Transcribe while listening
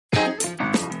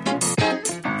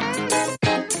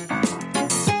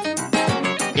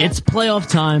It's playoff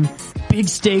time. Big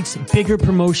stakes, bigger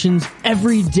promotions,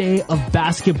 every day of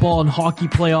basketball and hockey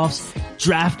playoffs.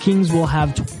 DraftKings will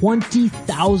have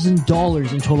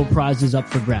 $20,000 in total prizes up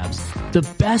for grabs. The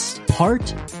best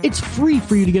part? It's free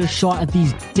for you to get a shot at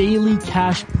these daily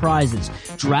cash prizes.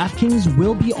 DraftKings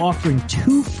will be offering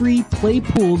 2 free play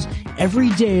pools every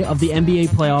day of the NBA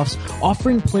playoffs,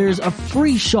 offering players a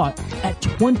free shot at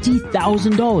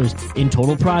 $20,000 in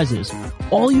total prizes.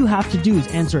 All you have to do is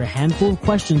answer a handful of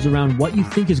questions around what you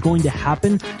think is going to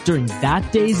happen during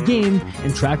that day's game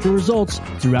and track your results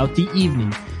throughout the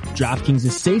evening. DraftKings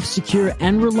is safe, secure,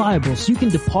 and reliable, so you can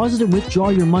deposit and withdraw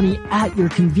your money at your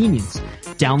convenience.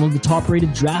 Download the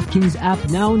top-rated DraftKings app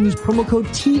now and use promo code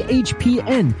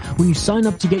THPN when you sign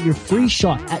up to get your free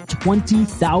shot at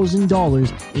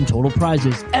 $20,000 in total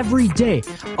prizes every day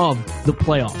of the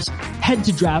playoffs. Head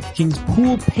to DraftKings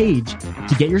pool page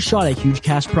to get your shot at huge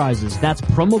cash prizes. That's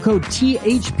promo code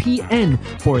THPN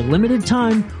for a limited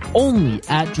time only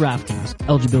at DraftKings.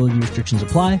 Eligibility restrictions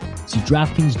apply. See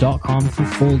DraftKings.com for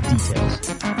full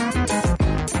details.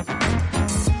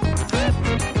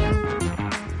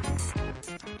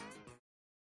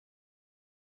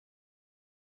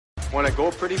 Want to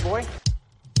go, pretty boy?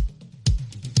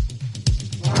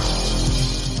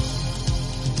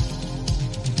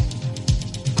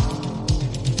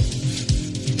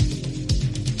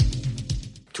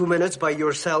 Two minutes by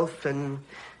yourself and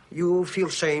you feel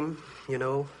shame, you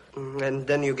know, and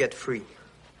then you get free.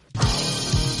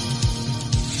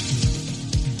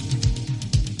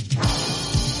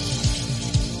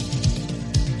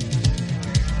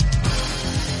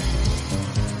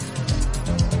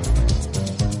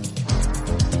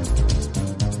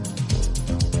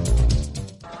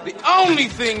 Only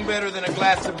thing better than a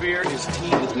glass of beer is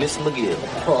tea with Miss McGill.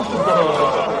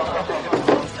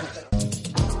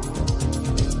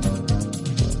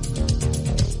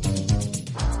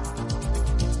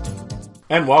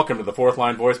 And welcome to the Fourth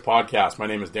Line Voice Podcast. My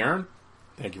name is Darren.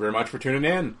 Thank you very much for tuning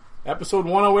in. Episode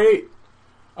 108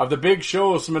 of the big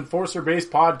show, some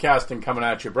enforcer-based podcasting coming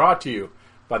at you, brought to you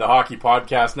by the Hockey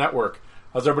Podcast Network.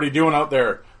 How's everybody doing out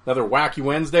there? Another wacky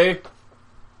Wednesday.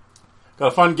 Got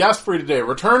a fun guest for you today.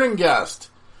 Returning guest.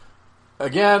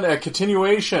 Again, a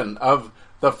continuation of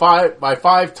the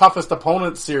 5x5 Toughest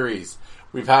Opponents series.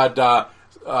 We've had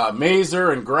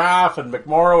Mazer and Graf and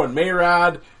McMorrow and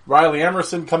Mayrad, Riley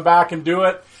Emerson come back and do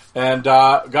it. And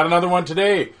got another one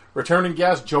today. Returning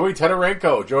guest, Joey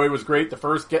Tedorenko. Joey was great the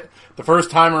first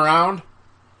time around.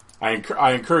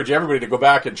 I encourage everybody to go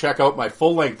back and check out my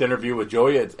full-length interview with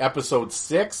Joey. It's episode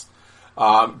 6.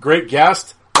 Great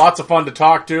guest. Lots of fun to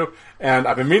talk to. And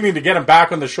I've been meaning to get him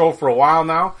back on the show for a while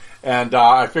now. And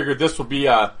I figured this would be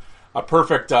a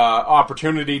perfect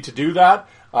opportunity to do that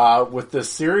with this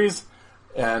series.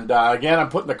 And again, I'm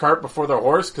putting the cart before the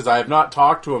horse because I have not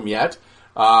talked to him yet.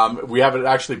 We have it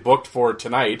actually booked for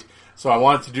tonight. So I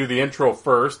wanted to do the intro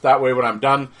first. That way when I'm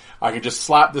done, I can just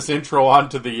slap this intro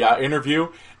onto the interview.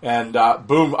 And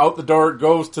boom, out the door it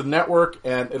goes to the network.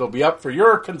 And it'll be up for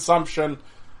your consumption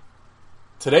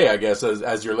today, I guess,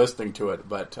 as you're listening to it,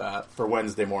 but for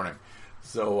Wednesday morning.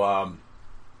 So,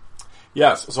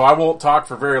 yes, so I won't talk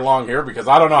for very long here because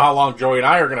I don't know how long Joey and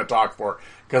I are going to talk for.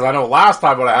 Because I know last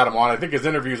time when I had him on, I think his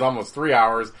interview is almost 3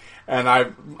 hours, and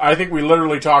I think we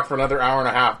literally talked for another hour and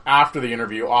a half after the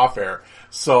interview off air.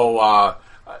 So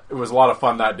it was a lot of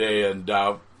fun that day, and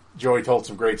Joey told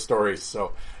some great stories.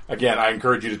 So again, I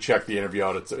encourage you to check the interview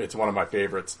out. It's one of my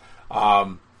favorites.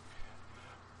 But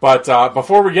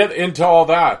before we get into all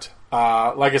that,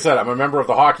 like I said, I'm a member of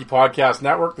the Hockey Podcast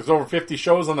Network. There's over 50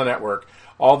 shows on the network.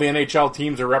 All the NHL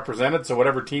teams are represented, so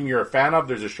whatever team you're a fan of,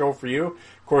 there's a show for you.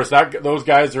 Of course, those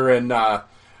guys are in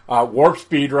warp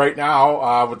speed right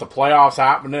now with the playoffs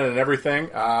happening and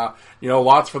everything.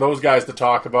 Lots for those guys to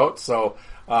talk about. So,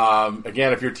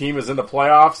 again, if your team is in the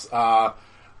playoffs,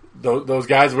 those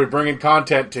guys will be bringing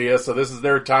content to you. So this is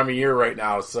their time of year right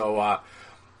now. So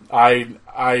I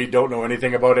don't know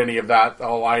anything about any of that.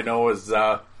 All I know is,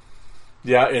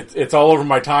 it's all over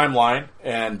my timeline.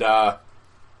 And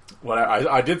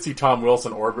I did see Tom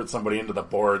Wilson orbit somebody into the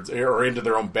boards or into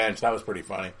their own bench. That was pretty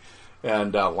funny.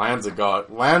 And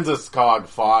Landeskog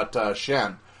fought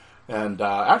Shen, and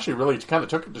actually really kind of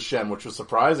took it to Shen, which was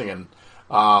surprising. And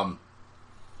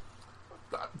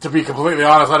to be completely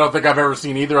honest, I don't think I've ever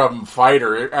seen either of them fight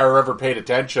or ever paid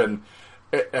attention.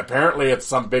 Apparently it's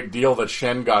some big deal that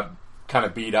Shen got kind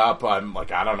of beat up. I'm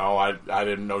like, I don't know. I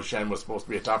didn't know Shen was supposed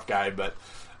to be a tough guy, but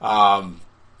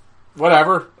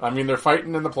whatever. I mean, they're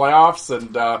fighting in the playoffs,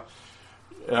 and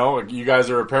you guys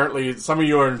are apparently, some of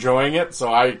you are enjoying it,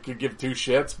 so I could give two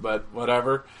shits, but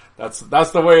whatever.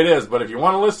 That's the way it is. But if you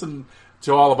want to listen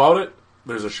to all about it,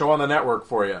 there's a show on the network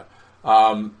for you.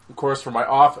 Of course, for my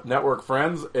off-network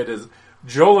friends, it is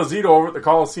Joe Lazito over at the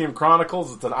Coliseum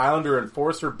Chronicles. It's an Islander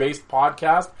Enforcer-based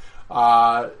podcast.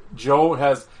 Joe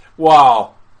has,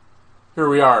 well, here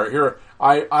we are. Here,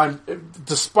 I'm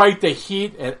despite the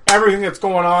heat and everything that's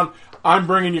going on, I'm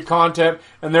bringing you content,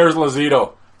 and there's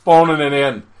Lazito phoning it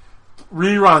in.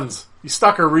 Reruns. He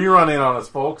stuck a rerun in on us,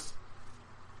 folks.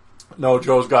 No,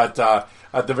 Joe's got,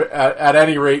 at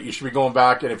any rate, you should be going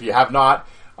back, and if you have not,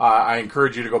 I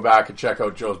encourage you to go back and check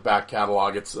out Joe's back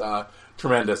catalog. It's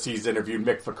tremendous. He's interviewed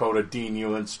Mick Fakota, Dean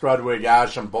Ewan, Strudwick,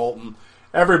 Asham Bolton,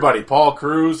 everybody, Paul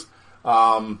Cruz.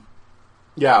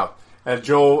 Yeah, and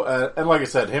Joe, and like I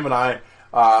said, him and I,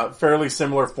 fairly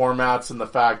similar formats in the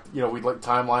fact, we like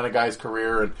timeline a guy's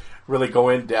career and really go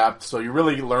in depth, so you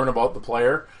really learn about the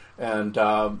player. And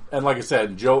like I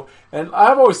said, Joe, and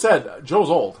I've always said, Joe's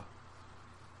old.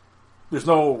 There's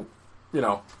no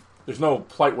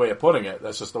polite way of putting it.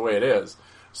 That's just the way it is.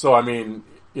 So, I mean,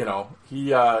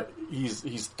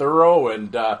 he's thorough,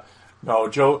 and no,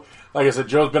 Joe, like I said,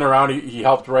 Joe's been around. He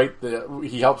helped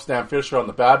he helped Stan Fisher on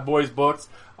the Bad Boys books.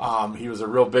 He was a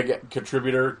real big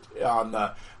contributor on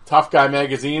the Tough Guy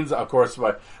magazines. Of course,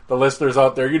 by the listeners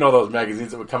out there, those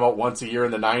magazines that would come out once a year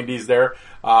in the 90s there,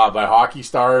 by hockey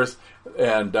stars.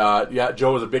 And,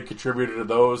 Joe was a big contributor to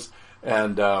those.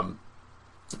 And,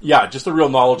 just a real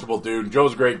knowledgeable dude.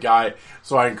 Joe's a great guy.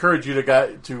 So I encourage you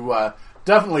to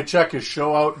definitely check his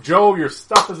show out. Joe, your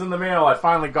stuff is in the mail. I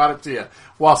finally got it to you.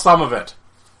 Well, some of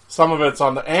it's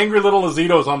on the Angry Little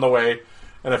Lazito's on the way,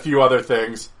 and a few other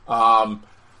things.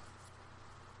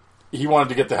 He wanted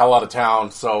to get the hell out of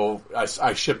town, so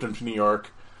I shipped him to New York.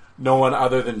 No one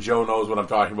other than Joe knows what I'm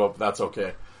talking about, but that's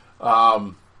okay.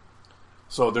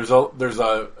 So there's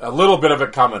a little bit of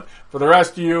it coming. For the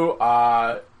rest of you,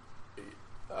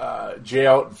 Jay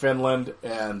out in Finland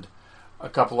and a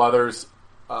couple others,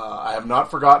 I have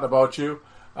not forgotten about you.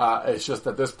 It's just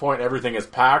at this point everything is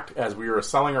packed. As we were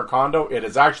selling our condo, it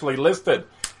is actually listed.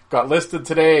 Got listed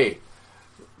today.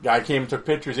 Guy came and took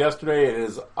pictures yesterday. It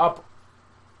is up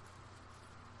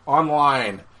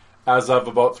online as of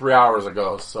about 3 hours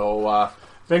ago. So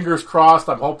fingers crossed.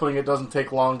 I'm hoping it doesn't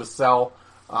take long to sell.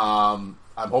 I'm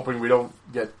hoping we don't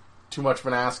get too much of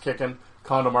an ass kicking.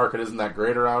 Condo market isn't that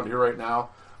great around here right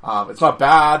now. It's not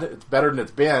bad. It's better than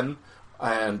it's been.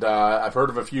 And I've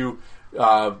heard of a few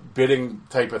bidding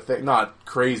type of thing. Not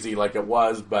crazy like it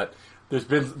was, but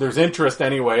there's interest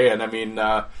anyway. And I mean,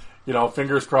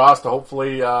 fingers crossed.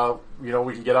 Hopefully,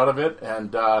 we can get out of it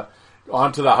and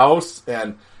onto the house.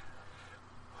 And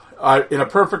in a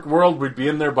perfect world, we'd be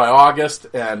in there by August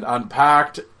and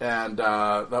unpacked. And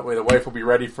that way the wife will be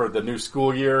ready for the new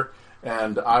school year.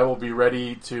 And I will be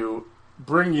ready to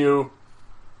bring you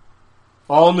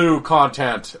all new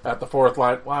content at the Fourth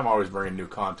Line. Well, I'm always bringing new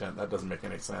content. That doesn't make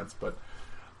any sense. But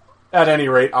at any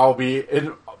rate, I'll be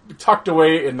tucked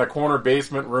away in the corner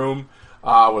basement room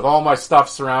with all my stuff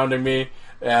surrounding me.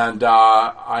 And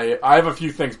I have a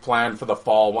few things planned for the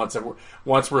fall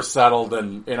once we're settled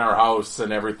and in our house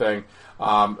and everything.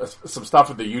 Some stuff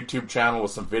with the YouTube channel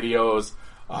with some videos.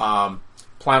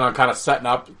 Plan on kind of setting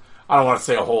up, I don't want to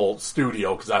say a whole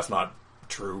studio because that's not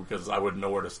true because I wouldn't know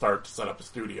where to start to set up a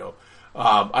studio.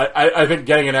 I think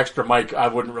getting an extra mic, I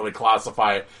wouldn't really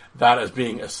classify that as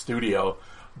being a studio.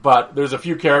 But there's a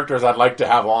few characters I'd like to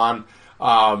have on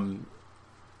and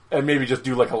maybe just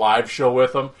do like a live show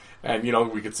with them. And,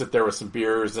 we could sit there with some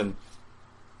beers and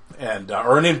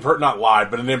or not live,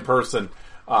 but an in-person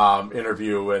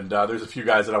interview. And there's a few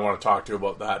guys that I want to talk to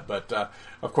about that. But,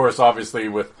 of course, obviously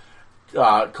with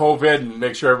COVID and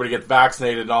make sure everybody gets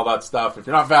vaccinated and all that stuff. If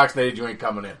you're not vaccinated, you ain't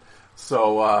coming in.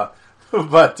 So,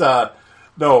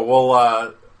 no,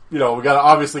 we'll, we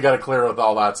obviously got to clear with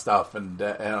all that stuff and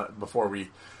before we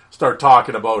start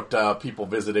talking about people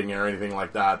visiting or anything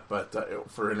like that,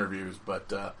 but for interviews.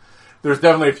 But there's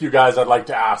definitely a few guys I'd like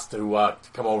to ask to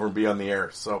come over and be on the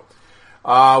air. So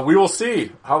we will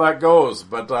see how that goes.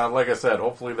 But like I said,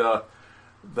 hopefully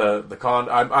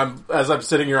I'm as I'm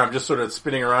sitting here, I'm just sort of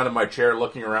spinning around in my chair,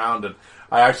 looking around, and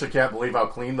I actually can't believe how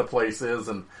clean the place is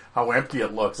and how empty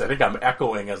it looks. I think I'm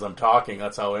echoing as I'm talking.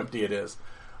 That's how empty it is.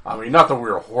 I mean, not that we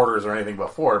were hoarders or anything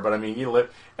before, but I mean, you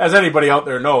live, as anybody out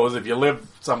there knows, if you live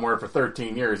somewhere for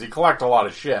 13 years, you collect a lot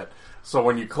of shit. So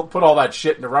when you put all that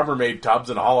shit into Rubbermaid tubs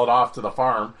and haul it off to the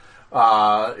farm,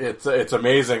 it's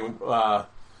amazing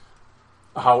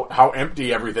how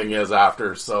empty everything is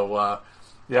after. So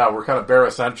we're kind of bare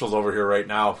essentials over here right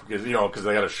now because they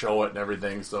got to show it and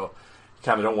everything. So you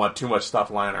kind of don't want too much stuff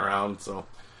lying around. So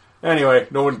anyway,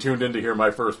 no one tuned in to hear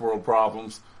my first world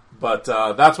problems. But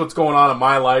that's what's going on in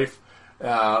my life.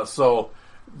 So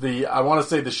I want to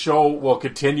say the show will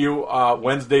continue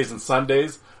Wednesdays and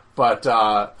Sundays, but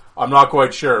I'm not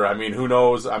quite sure. I mean, who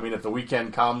knows? I mean, if the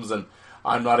weekend comes and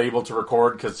I'm not able to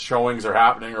record because showings are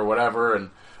happening or whatever, and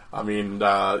I mean,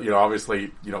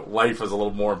 obviously, life is a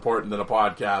little more important than a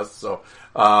podcast. So,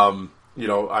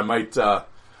 I might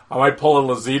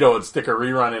pull a Lazito and stick a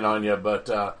rerun in on you, but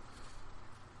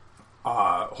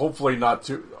hopefully not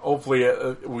too. Hopefully,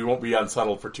 we won't be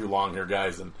unsettled for too long here,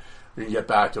 guys, and we can get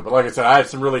back to it. But like I said, I have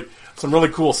some really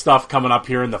cool stuff coming up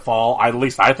here in the fall. At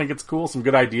least I think it's cool. Some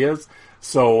good ideas.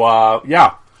 So,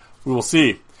 we will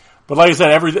see. But like I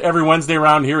said, every Wednesday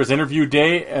around here is interview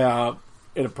day.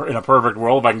 In a perfect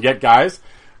world, if I can get guys.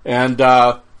 And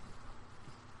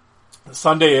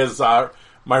Sunday is my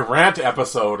rant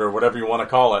episode, or whatever you want to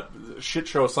call it, Shit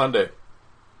Show Sunday.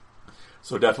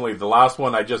 So definitely the last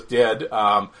one I just did,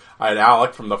 I had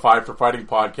Alec from the Five for Fighting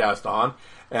podcast on,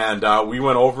 and we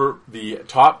went over the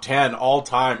top 10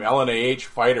 all-time LNAH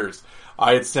fighters.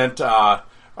 I had sent, I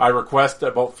requested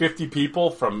about 50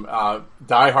 people from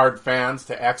diehard fans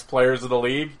to ex-players of the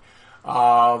league.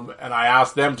 And I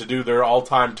asked them to do their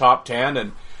all-time top 10,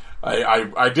 and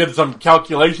I did some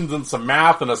calculations and some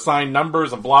math and assigned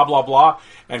numbers and blah, blah, blah,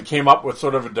 and came up with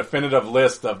sort of a definitive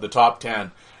list of the top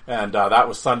 10. And that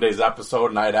was Sunday's episode,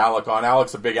 and I had Alec on.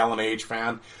 Alec's a big LNAH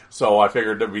fan, so I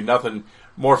figured there'd be nothing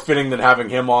more fitting than having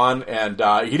him on, and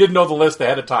he didn't know the list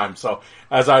ahead of time, so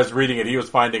as I was reading it, he was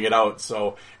finding it out.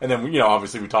 So, and then,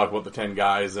 obviously we talked about the 10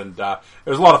 guys, and it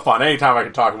was a lot of fun. Anytime I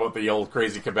can talk about the old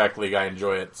crazy Quebec League, I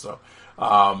enjoy it. So,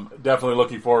 definitely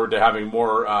looking forward to having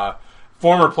more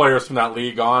former players from that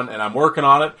league on, and I'm working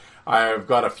on it. I've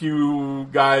got a few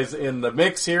guys in the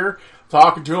mix here,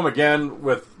 talking to them again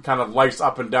with kind of life's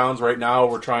up and downs right now.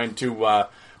 We're trying to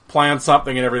plan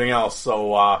something and everything else.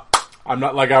 So I'm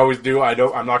not, like I always do,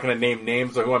 I'm not going to name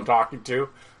names of who I'm talking to,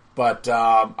 but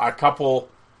a couple.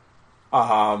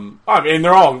 I mean,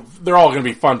 they're all going to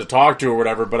be fun to talk to or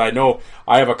whatever. But I know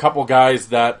I have a couple guys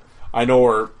that I know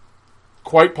are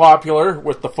quite popular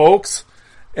with the folks,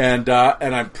 and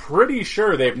I'm pretty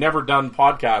sure they've never done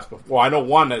podcasts before. Well, I know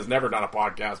one has never done a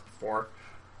podcast before,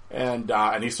 and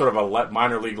he's sort of a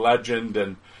minor league legend,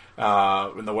 and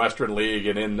in the Western League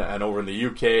and over in the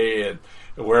UK and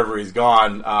wherever he's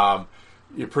gone.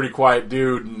 You're a pretty quiet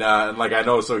dude, and like I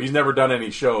know, so he's never done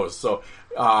any shows. So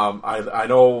I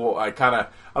know I don't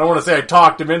want to say I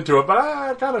talked him into it, but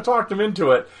I kind of talked him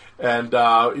into it. And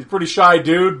he's a pretty shy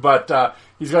dude, but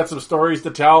he's got some stories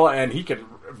to tell, and he can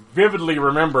vividly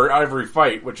remember every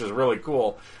fight, which is really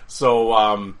cool. So,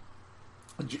 and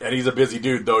he's a busy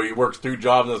dude, though. He works 2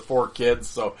 jobs and has 4 kids.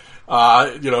 So,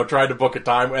 tried to book a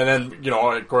time, and then,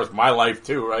 of course, my life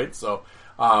too, right? So,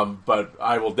 but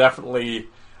I will definitely.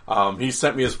 He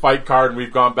sent me his fight card, and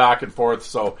we've gone back and forth,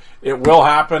 so it will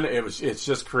happen. It's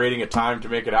just creating a time to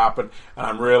make it happen, and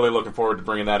I'm really looking forward to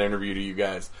bringing that interview to you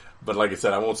guys. But like I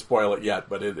said, I won't spoil it yet,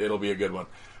 but it'll be a good one.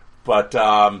 But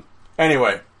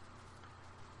anyway,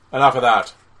 enough of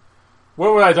that.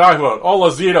 What were I talking about? Oh,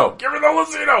 Lazito. Give me the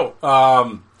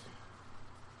Lazito!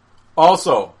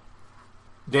 Also,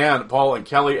 Dan, Paul, and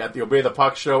Kelly at the Obey the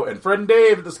Puck show, and Fred and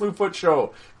Dave at the Slewfoot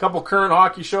show. A couple current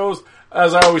hockey shows.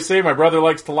 As I always say, my brother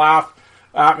likes to laugh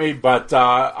at me, but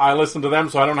I listen to them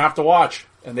so I don't have to watch.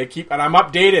 And and I'm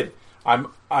updated. I'm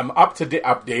up to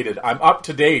updated. I'm up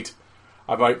to date.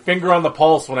 I have my finger on the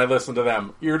pulse when I listen to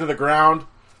them. Ear to the ground,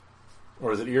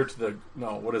 or is it ear to the?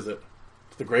 No, what is it?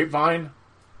 To the grapevine?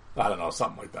 I don't know,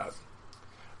 something like that.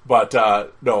 But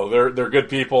no, they're good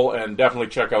people, and definitely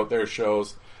check out their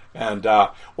shows. And,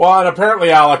 and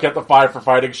apparently Alec at the Five for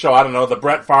Fighting show, I don't know, the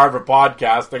Brett Favre of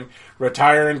podcasting,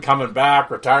 retiring, coming back,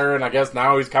 I guess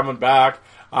now he's coming back,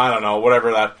 I don't know,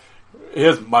 whatever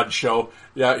his mud show,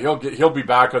 yeah, he'll be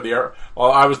back on the air.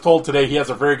 Well, I was told today he has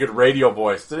a very good radio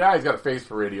voice. Yeah, he's got a face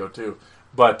for radio too.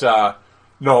 But,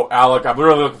 no, Alec, I'm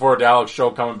really looking forward to Alec's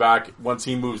show coming back once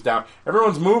he moves down.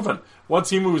 Everyone's moving. Once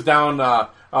he moves down,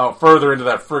 further into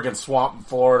that friggin' swamp in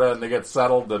Florida and they get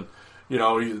settled, and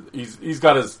he's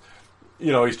got his,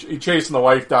 he's chasing the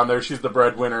wife down there. She's the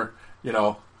breadwinner. I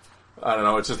don't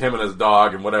know. It's just him and his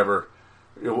dog and whatever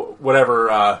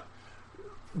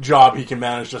job he can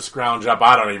manage to scrounge up.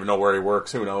 I don't even know where he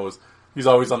works. Who knows? He's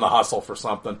always on the hustle for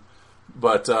something.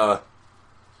 But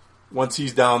once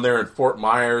he's down there in Fort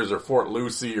Myers or Fort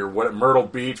Lucie or Myrtle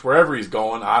Beach, wherever he's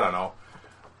going, I don't know.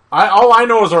 All I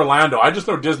know is Orlando. I just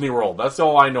know Disney World. That's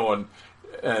all I know.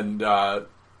 And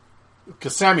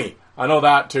Kissimmee. I know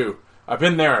that too. I've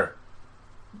been there.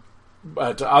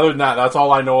 But other than that, that's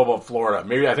all I know about Florida.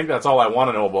 Maybe I think that's all I want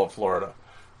to know about Florida.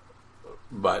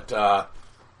 But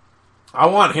I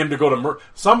want him to go to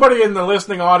somebody in the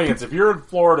listening audience. If you're in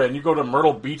Florida and you go to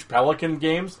Myrtle Beach Pelican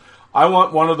games, I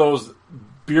want one of those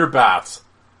beer bats.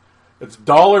 It's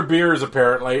dollar beers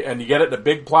apparently, and you get it in a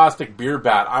big plastic beer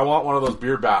bat. I want one of those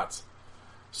beer bats.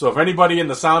 So if anybody in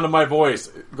the sound of my voice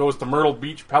goes to Myrtle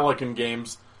Beach Pelican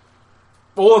games,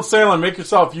 Old Salem, make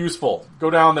yourself useful. Go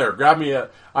down there, grab me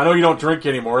I know you don't drink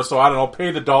anymore, so I don't know,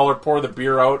 pay the dollar, pour the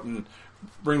beer out, and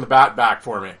bring the bat back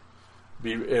for me.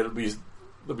 There'll be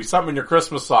something in your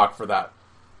Christmas sock for that.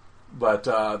 But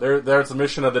there's the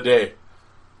mission of the day.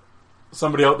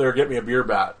 Somebody out there get me a beer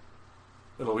bat.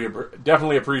 It'll be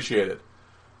definitely appreciated.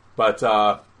 But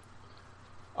I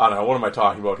don't know, what am I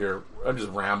talking about here? I'm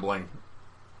just rambling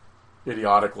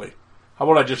idiotically. How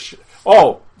about I just...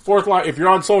 Fourth Line, if you're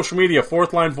on social media,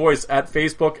 Fourth Line Voice at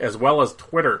Facebook as well as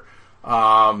Twitter.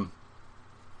 Yeah,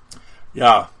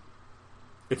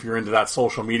 if you're into that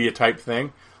social media type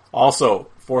thing. Also,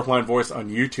 Fourth Line Voice on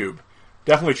YouTube.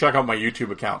 Definitely check out my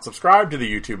YouTube account. Subscribe to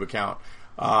the YouTube account.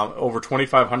 Over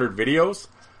 2,500 videos.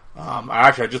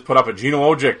 I just put up a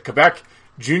Gino Ojic Quebec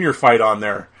Junior fight on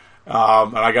there.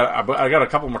 And I got a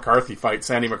couple McCarthy fights,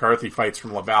 Sandy McCarthy fights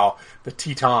from Laval, the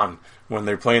Teton, when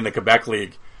they're playing the Quebec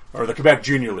League, or the Quebec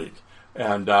Junior League.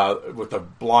 And with the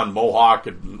blonde mohawk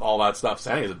and all that stuff.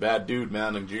 Sandy's a bad dude,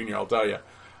 man, in junior, I'll tell you.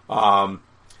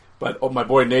 But my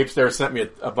boy Napes there sent me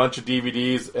a bunch of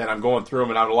DVDs, and I'm going through them,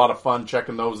 and I have a lot of fun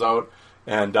checking those out.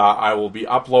 And I will be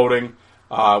uploading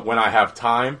when I have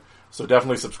time. So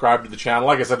definitely subscribe to the channel.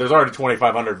 Like I said, there's already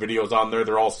 2,500 videos on there.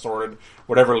 They're all sorted.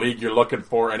 Whatever league you're looking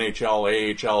for,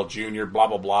 NHL, AHL, Junior, blah,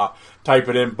 blah, blah. Type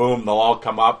it in, boom, they'll all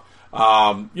come up.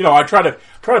 I try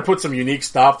to put some unique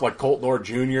stuff like Colt Nord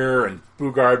Jr. and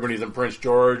Bugard when he's in Prince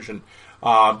George and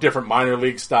different minor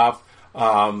league stuff.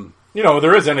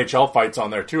 There is NHL fights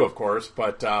on there too, of course.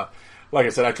 But like I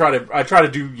said, I try to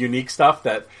do unique stuff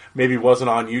that maybe wasn't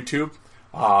on YouTube.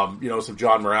 Some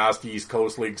John Morasti East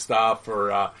Coast League stuff,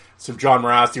 or some John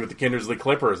Morasti with the Kindersley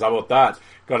Clippers. How about that?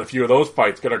 Got a few of those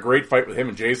fights. Got a great fight with him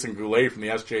and Jason Goulet from the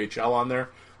SJHL on there.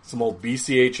 Some old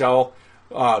BCHL.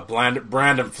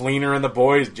 Brandon Fleener and the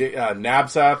boys,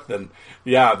 Nabseth, and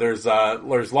yeah, there's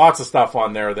lots of stuff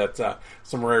on there that's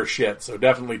some rare shit. So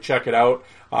definitely check it out.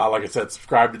 Like I said,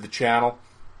 subscribe to the channel.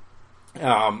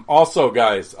 Also,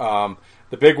 guys,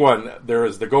 the big one, there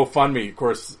is the GoFundMe. Of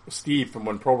course, Steve from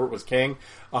When Probert Was King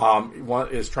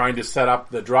is trying to set up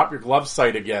the Drop Your Gloves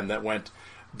site again that went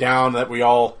down, that we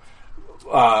all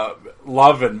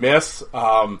love and miss.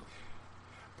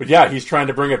 But yeah, he's trying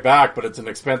to bring it back, but it's an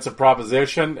expensive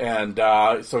proposition, and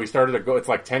so he started to go. It's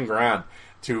like $10,000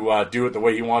 to do it the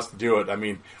way he wants to do it. I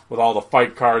mean, with all the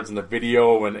fight cards and the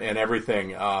video and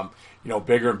everything,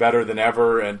 bigger and better than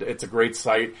ever, and it's a great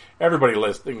site. Everybody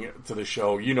listening to the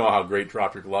show, you know how great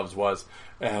Drop Your Gloves was,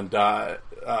 and so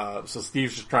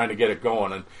Steve's just trying to get it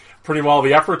going, and pretty well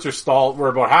the efforts are stalled. We're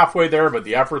about halfway there, but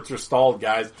the efforts are stalled,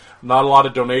 guys. Not a lot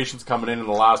of donations coming in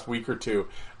the last week or two,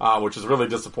 which is really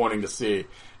disappointing to see.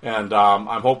 And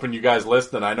I'm hoping you guys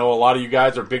listen. I know a lot of you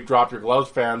guys are big Drop Your Gloves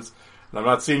fans, and I'm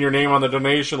not seeing your name on the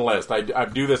donation list. I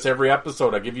do this every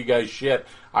episode. I give you guys shit.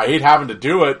 I hate having to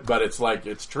do it, but it's like,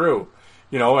 it's true.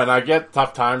 And I get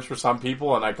tough times for some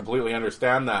people, and I completely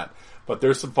understand that. But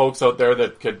there's some folks out there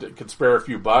that could spare a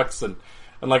few bucks, and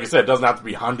like I said, it doesn't have to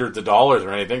be hundreds of dollars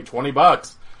or anything,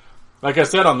 $20. Like I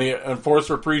said, on the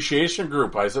Enforcer Appreciation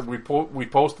Group, I said we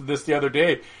posted this the other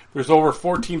day. There's over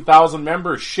 14,000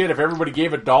 members. Shit, if everybody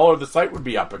gave $1, the site would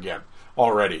be up again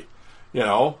already. But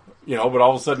all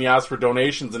of a sudden you ask for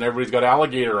donations and everybody's got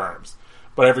alligator arms.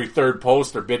 But every third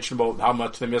post they're bitching about how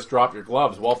much they miss Drop Your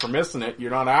Gloves. Well, for missing it,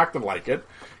 you're not acting like it.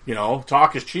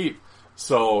 Talk is cheap.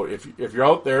 So if you're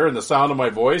out there in the sound of my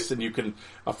voice and you can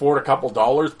afford a couple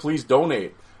dollars, please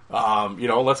donate.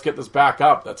 Let's get this back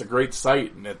up. That's a great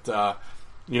site, and it,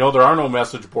 there are no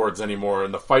message boards anymore.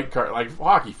 And the fight card, like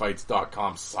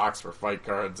hockeyfights.com, sucks for fight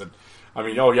cards. And I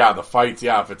mean, the fights,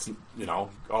 yeah, if it's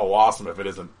awesome. If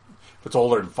it's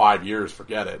older than 5 years,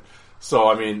 forget it. So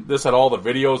I mean, this had all the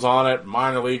videos on it,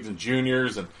 minor leagues and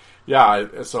juniors, and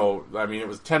yeah. So I mean, it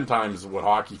was 10 times what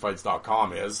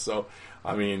hockeyfights.com is. So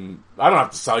I mean, I don't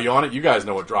have to sell you on it. You guys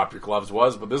know what Drop Your Gloves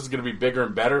was, but this is going to be bigger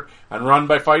and better and run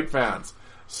by fight fans.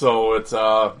 So it's,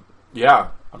 I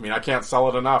mean, I can't sell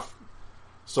it enough.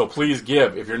 So please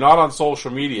give. If you're not on social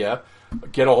media,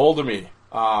 get a hold of me.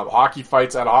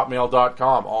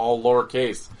 Hockeyfights@hotmail.com, all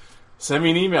lowercase. Send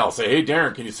me an email. Say, hey,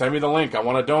 Darren, can you send me the link? I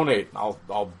want to donate. I'll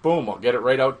get it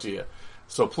right out to you.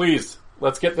 So please,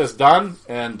 let's get this done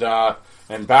and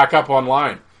back up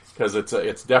online, because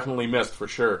it's definitely missed for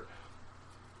sure.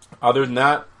 Other than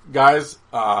that, guys,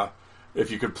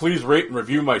 if you could please rate and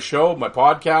review my show, my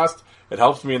podcast. It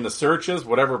helps me in the searches,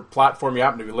 whatever platform you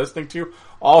happen to be listening to.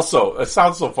 Also, it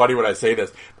sounds so funny when I say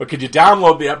this, but could you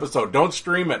download the episode? Don't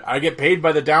stream it. I get paid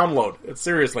by the download.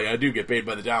 Seriously, I do get paid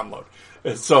by the download.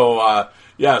 And so,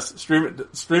 yes,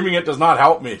 streaming it does not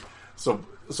help me. So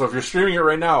if you're streaming it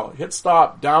right now, hit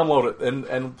stop, download it,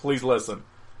 and please listen.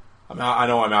 I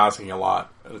know I'm asking a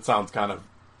lot, and it sounds kind of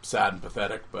sad and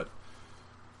pathetic, but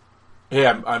hey,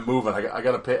 I'm moving. I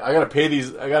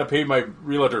gotta pay my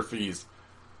realtor fees.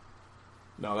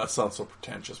 No, that sounds so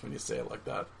pretentious when you say it like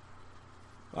that.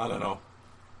 I don't know.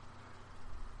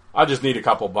 I just need a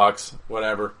couple bucks,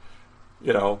 whatever,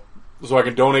 so I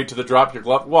can donate to the Drop Your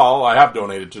Glove. Well, I have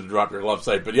donated to the Drop Your Glove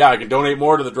site, but yeah, I can donate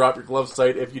more to the Drop Your Glove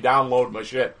site if you download my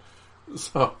shit.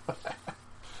 So,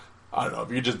 I don't know.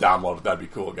 If you just download it, that'd be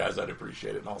cool, guys. I'd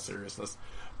appreciate it in all seriousness.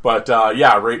 But,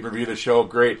 yeah, rate and review the show.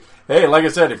 Great. Hey, like I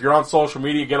said, if you're on social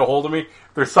media, get a hold of me.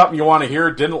 If there's something you want to hear,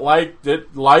 didn't like,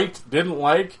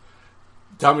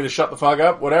 tell me to shut the fuck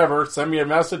up, whatever. Send me a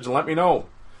message and let me know.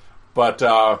 But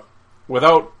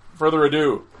without further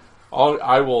ado,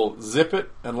 I will zip it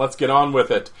and let's get on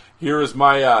with it. Here is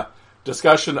my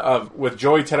discussion with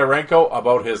Joey Tetarenko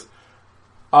about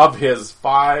his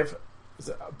 5. Is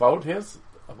it about his?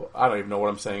 I don't even know what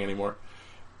I'm saying anymore.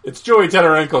 It's Joey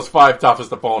Tetarenko's 5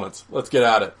 toughest opponents. Let's get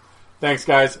at it. Thanks,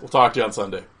 guys. We'll talk to you on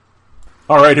Sunday.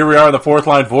 All right, here we are on the Fourth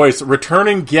Line Voice.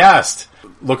 Returning guest.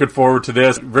 Looking forward to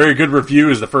this. Very good review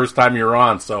is the first time you're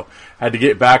on, so had to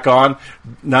get back on.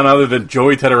 None other than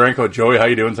Joey Tetarenko. Joey, how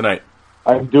you doing tonight?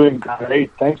 I'm doing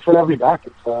great. Thanks for having me back.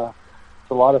 It's a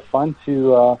lot of fun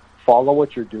to follow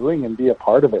what you're doing and be a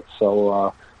part of it.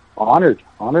 So honored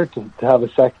to have a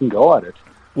second go at it.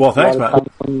 Well, thanks, man.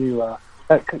 When you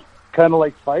kind of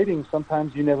like fighting,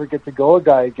 sometimes you never get to go a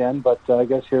guy again, but I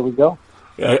guess here we go.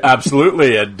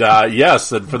 Absolutely, and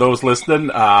yes, and for those listening,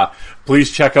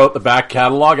 please check out the back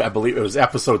catalog. I believe it was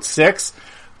episode 6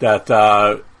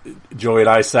 that Joey and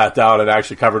I sat down and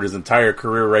actually covered his entire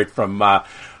career, right from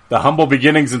the humble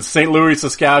beginnings in St. Louis,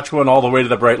 Saskatchewan, all the way to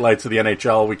the bright lights of the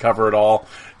NHL. We cover it all,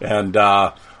 and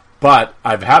but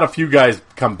I've had a few guys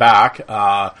come back,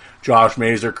 Josh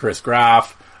Mazer, Chris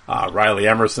Graff, Riley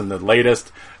Emerson, the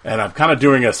latest, and I'm kind of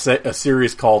doing a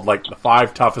series called like the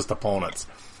 5 toughest opponents.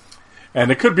 And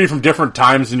it could be from different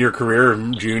times in your career,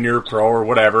 junior, pro, or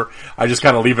whatever. I just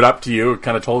kind of leave it up to you.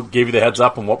 Kind of gave you the heads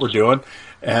up on what we're doing.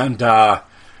 And,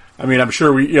 I'm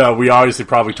sure we obviously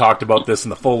probably talked about this in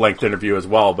the full length interview as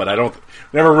well, but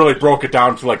never really broke it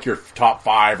down to like your top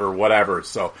 5 or whatever.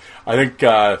 So I think,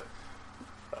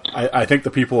 I think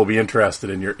the people will be interested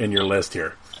in your list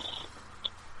here.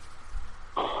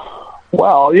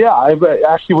 Well, yeah,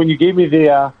 actually, when you gave me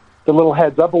the little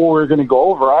heads up of what we're going to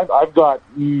go over, I've got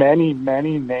many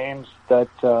names that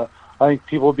I think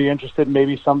people would be interested in.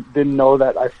 Maybe some didn't know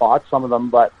that I fought some of them,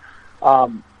 but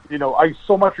I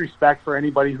so much respect for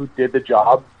anybody who did the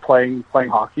job playing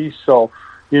hockey. So,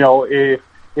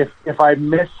 if I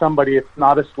miss somebody, it's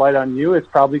not a slight on you. It's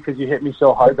probably because you hit me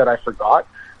so hard that I forgot.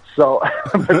 So,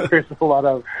 but there's a lot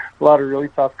of really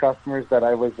tough customers that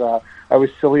I was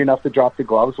silly enough to drop the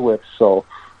gloves with. So,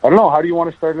 I don't know. How do you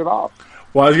want to start it off?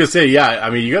 Well, I was gonna say, yeah. I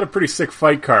mean, you got a pretty sick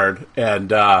fight card,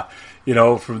 and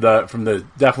from the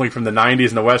definitely from the '90s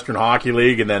in the Western Hockey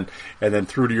League, and then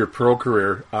through to your pro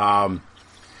career.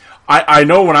 I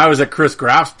know when I was at Chris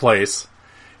Graff's place,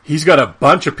 he's got a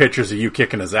bunch of pictures of you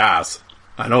kicking his ass.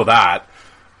 I know that.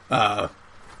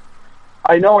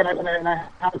 I know, and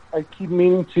I keep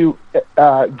meaning to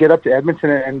get up to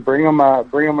Edmonton and bring him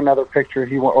another picture.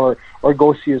 Or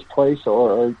go see his place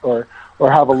or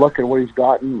have a look at what he's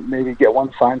got and maybe get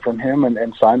one signed from him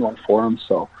and sign one for him.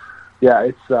 So, yeah,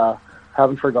 it's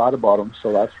haven't forgot about him,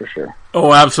 so that's for sure.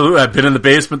 Oh, absolutely. I've been in the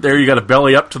basement there. You got to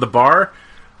belly up to the bar.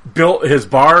 Built his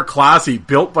bar, classy,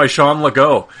 built by Sean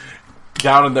Legault.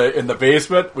 Down in the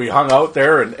basement, we hung out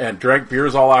there and drank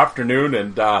beers all afternoon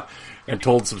and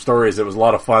told some stories. It was a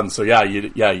lot of fun. So, yeah, you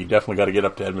definitely got to get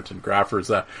up to Edmonton. Graffer's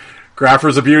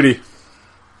a beauty.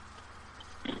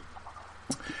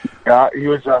 Yeah, he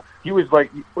was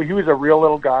a real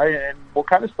little guy, and we'll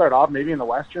kind of start off maybe in the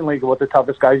Western League with the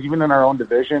toughest guys, even in our own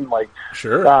division. Like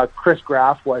sure, Chris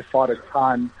Graff, who I fought a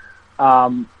ton.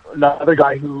 Another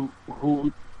guy who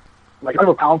like I'm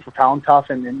a pound for pound tough,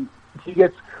 and he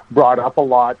gets brought up a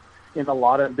lot in a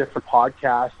lot of different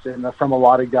podcasts and from a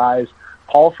lot of guys.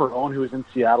 Paul Ferrone, who was in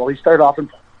Seattle, he started off in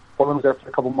Portland, was there for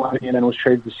a couple months, and then was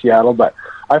traded to Seattle. But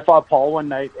I fought Paul one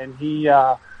night, and he's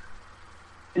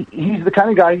the kind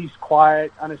of guy, he's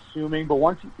quiet, unassuming, but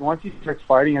once he starts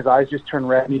fighting, his eyes just turn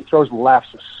red, and he throws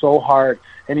lefts so hard,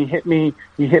 and he hit me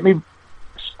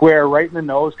square right in the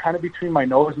nose, kind of between my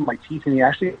nose and my teeth, and he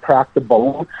actually cracked the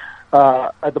bone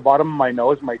at the bottom of my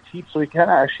nose, my teeth. So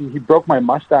he broke my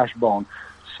mustache bone.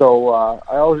 So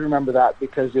I always remember that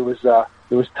because it was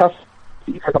tough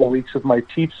for a couple of weeks with my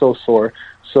teeth so sore.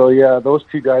 So yeah, those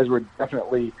two guys were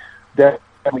definitely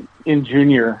in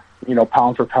junior,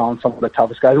 pound for pound, some of the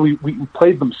toughest guys. We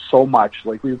played them so much.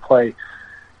 Like we would play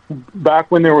back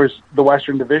when there was the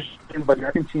Western Division, but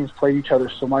American teams played each other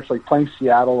so much. Like playing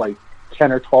Seattle, like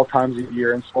 10 or 12 times a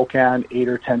year, and Spokane 8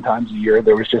 or 10 times a year.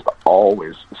 There was just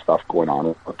always stuff going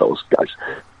on with those guys.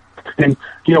 And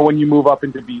when you move up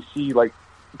into BC, like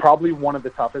probably one of the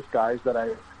toughest guys that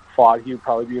I fought, he would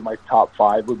probably be in my top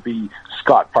 5, would be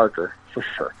Scott Parker for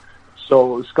sure.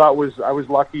 So Scott I was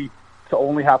lucky to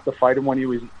only have to fight him when he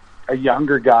was a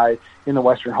younger guy in the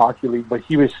Western Hockey League, but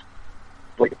he was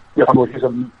like, he was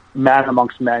a man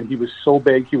amongst men. He was so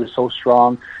big, he was so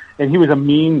strong, and he was a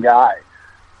mean guy.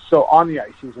 So on the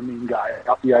ice, he was a mean guy.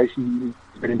 Off the ice, he was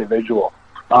a good individual.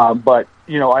 But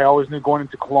I always knew going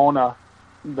into Kelowna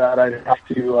that I'd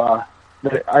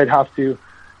have to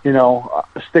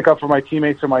stick up for my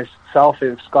teammates or myself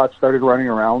if Scott started running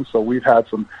around. So we've had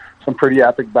some pretty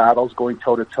epic battles going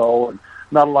toe to toe, and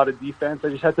not a lot of defense. I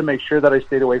just had to make sure that I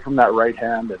stayed away from that right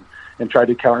hand and tried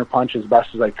to counterpunch as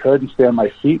best as I could and stay on my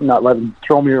feet and not let him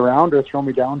throw me around or throw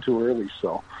me down too early.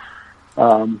 So.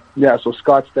 So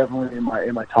Scott's definitely in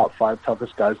my top 5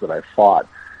 toughest guys that I've fought.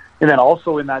 And then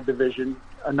also in that division,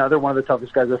 another one of the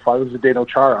toughest guys I fought was Zdeno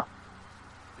Chara.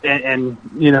 And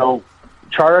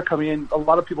Chara coming in, a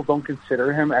lot of people don't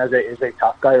consider him as a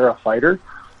tough guy or a fighter.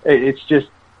 It's just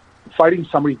fighting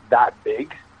somebody that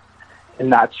big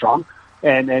and that strong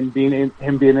and being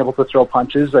able to throw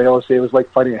punches. I always say it was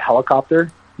like fighting a helicopter,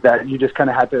 that you just kind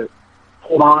of had to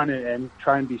hold on and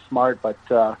try and be smart. But,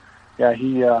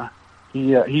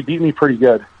 he beat me pretty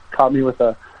good. Caught me with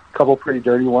a couple pretty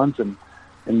dirty ones, and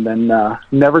then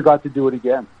never got to do it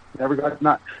again. Never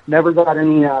got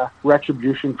any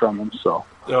retribution from him. So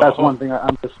that's one thing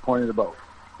I'm disappointed about.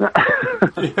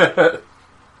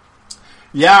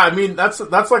 Yeah, I mean that's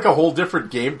like a whole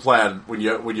different game plan when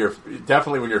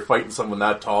you're fighting someone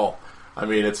that tall. I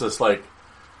mean, it's just like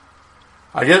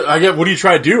I get. What do you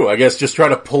try to do? I guess just try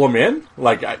to pull him in.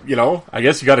 Like I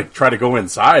guess you got to try to go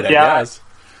inside. I guess.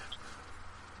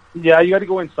 Yeah, you got to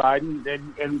go inside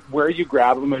and where you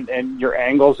grab him and your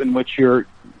angles in which you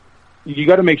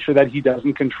got to make sure that he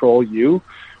doesn't control you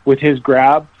with his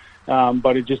grab.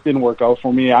 But it just didn't work out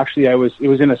for me. Actually, it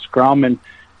was in a scrum and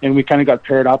we kind of got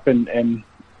paired up and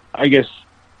I guess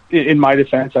in my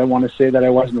defense, I want to say that I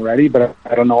wasn't ready, but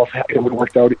I don't know if it would have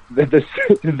worked out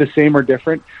the same or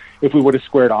different if we would have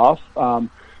squared off.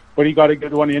 But he got a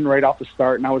good one in right off the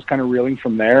start, and I was kind of reeling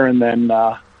from there, and then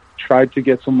tried to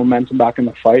get some momentum back in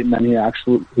the fight, and then he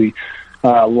absolutely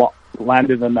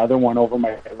landed another one over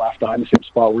my left eye in the same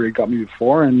spot where he got me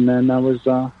before, and then I was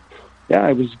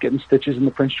getting stitches in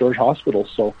the Prince George Hospital.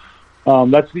 So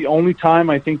that's the only time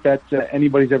I think that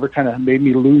anybody's ever kind of made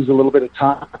me lose a little bit of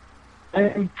time.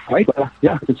 I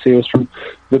could say it was from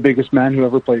the biggest man who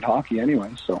ever played hockey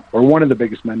anyway, or one of the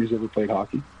biggest men who's ever played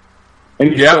hockey. And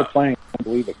he's still playing. I can't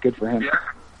believe it. Good for him.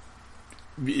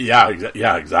 Yeah,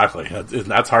 exactly.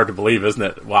 That's hard to believe, isn't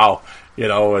it? Wow.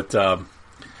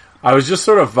 I was just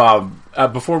sort of,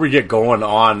 before we get going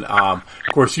on, of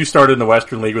course, you started in the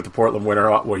Western League with the Portland Winter.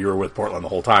 Well, you were with Portland the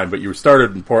whole time, but you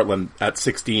started in Portland at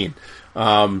 16.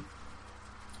 And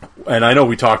I know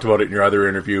we talked about it in your other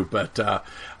interview, but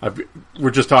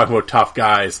we're just talking about tough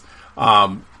guys.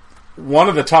 One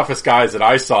of the toughest guys that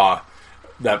I saw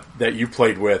that you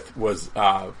played with was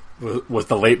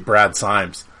the late Brad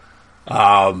Symes.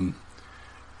 Do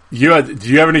you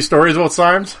have any stories about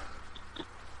Symes?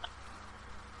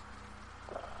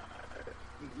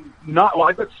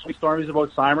 I got sweet stories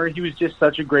about Symer. He was just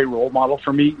such a great role model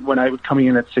for me when I was coming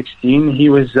in at 16. He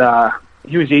was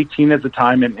 18 at the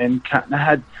time and kind of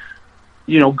had,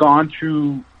 gone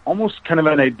through almost kind of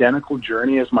an identical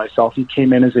journey as myself. He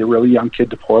came in as a really young kid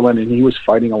to Portland, and he was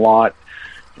fighting a lot.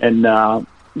 And,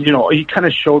 he kind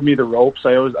of showed me the ropes.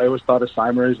 I always thought of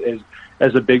Symer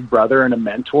as a big brother and a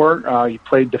mentor. He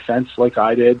played defense like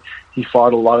I did. He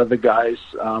fought a lot of the guys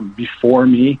before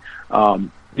me.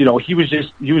 He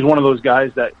was one of those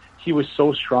guys that he was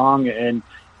so strong, and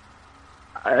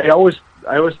I always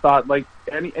thought, like,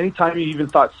 anytime you even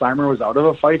thought Symer was out of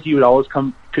a fight, he would always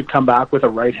could come back with a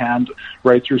right hand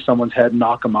right through someone's head and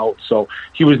knock him out. So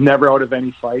he was never out of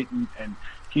any fight, and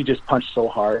he just punched so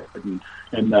hard, and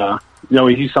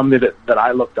he's somebody that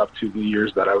I looked up to the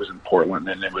years that I was in Portland,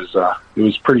 and it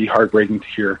was pretty heartbreaking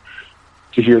to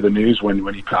hear the news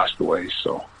when he passed away.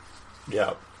 So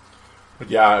yeah.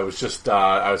 Yeah, it was just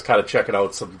I was kind of checking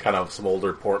out some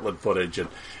older Portland footage,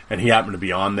 and he happened to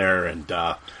be on there. And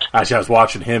actually, I was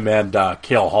watching him and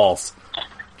Cale Hulse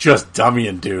just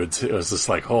dummying dudes. It was just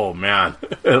like, oh man,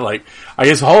 like I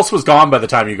guess Hulse was gone by the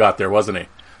time you got there, wasn't he?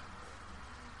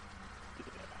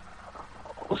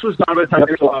 Hulse was gone by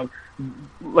the time.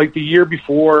 Like the year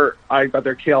before I got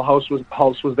there, Cale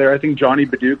Hulse was there. I think Johnny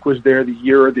Baduke was there the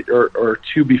year or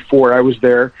two before I was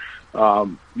there.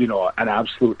 You know, an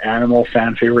absolute animal,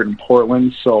 fan favorite in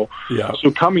Portland. So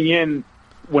coming in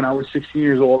when I was 16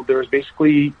 years old, there was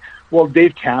basically,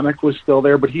 Dave Kamek was still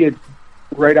there, but he had,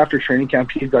 right after training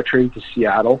camp, he got traded to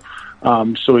Seattle.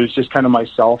 So it was just kind of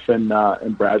myself and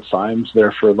Brad Symes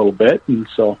there for a little bit. And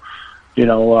so, you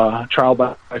know, trial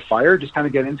by fire, just kind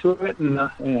of get into it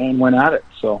and went at it.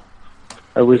 So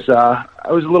I was a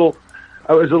little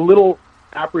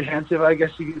apprehensive, I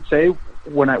guess you could say,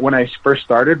 when I first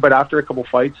started, but after a couple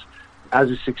fights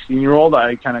as a 16-year-old,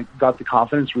 I kind of got the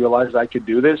confidence, realized I could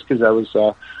do this, because I was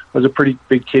a pretty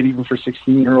big kid even for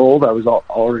 16-year-old. I was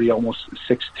already almost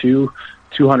 6'2",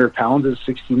 200 pounds as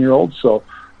a 16-year-old. So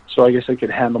I guess I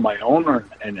could handle my own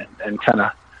and kind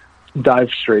of dive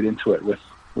straight into it with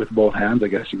both hands, I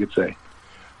guess you could say.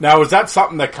 Now, is that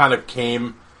something that kind of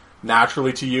came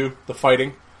naturally to you, the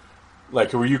fighting?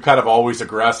 Like, were you kind of always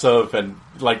aggressive and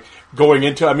like going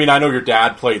into? I mean, I know your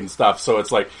dad played and stuff, so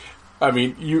it's like,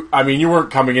 you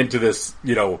weren't coming into this,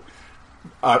 you know,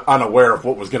 unaware of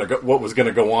what was going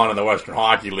to go on in the Western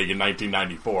Hockey League in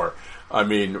 1994. I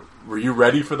mean, were you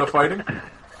ready for the fighting?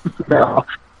 No.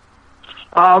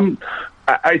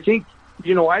 I think,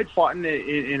 you know, I had fought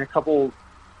in a couple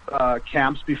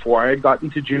camps before I had gotten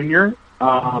to junior.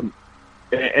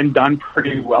 And done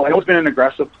pretty well. I've always been an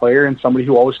aggressive player and somebody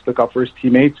who always stuck up for his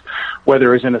teammates,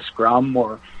 whether it was in a scrum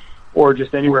or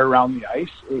just anywhere around the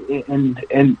ice.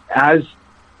 And as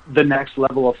the next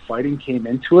level of fighting came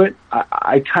into it,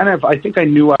 I think I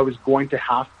knew I was going to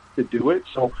have to do it.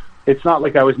 So it's not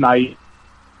like I was naive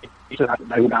that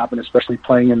would happen, especially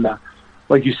playing in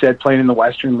like you said, playing in the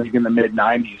Western League in the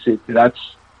mid-90s. That's,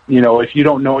 you know, if you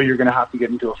don't know you're going to have to get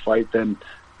into a fight, then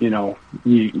you know,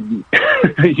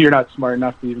 you're not smart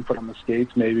enough to even put on the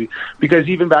skates, maybe. Because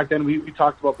even back then, we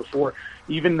talked about before,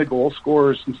 even the goal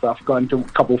scorers and stuff got into a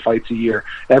couple of fights a year.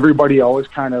 Everybody always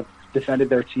kind of defended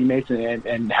their teammates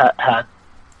and had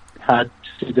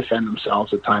to defend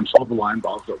themselves at times. All the line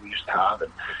balls that we used to have,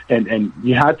 and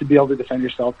you had to be able to defend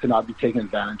yourself to not be taken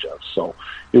advantage of. So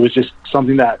it was just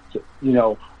something that, you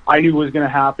know, I knew was going to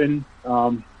happen.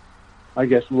 I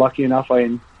guess lucky enough,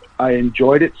 I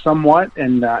enjoyed it somewhat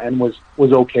and was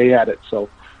okay at it. So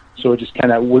it just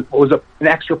kind of was an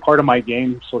extra part of my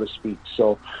game, so to speak,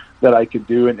 so that I could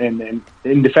do. And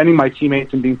defending my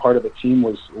teammates and being part of a team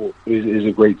is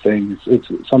a great thing. It's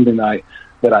something that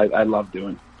I love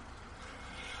doing.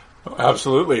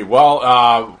 Absolutely.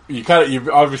 Well, you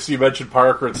obviously mentioned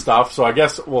Parker and stuff, so I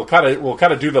guess we'll kind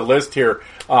of do the list here.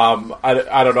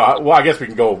 I don't know. Well, I guess we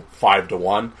can go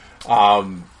 5-1.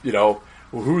 You know.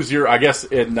 Who's your, I guess,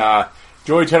 in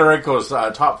Joey Tenorenko's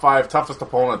top 5 toughest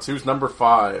opponents, who's number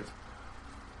 5?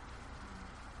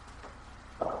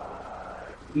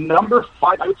 Number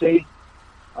 5, I would say,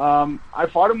 I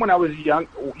fought him when I was a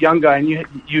young guy, and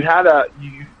you had a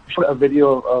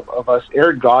video of us,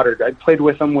 Eric Goddard. I played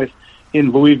with him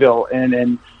in Louisville,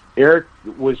 and Eric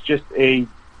was just when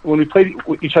we played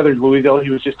each other in Louisville, he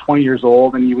was just 20 years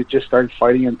old, and he was just started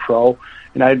fighting in pro,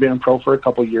 and I had been in pro for a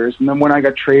couple of years. And then when I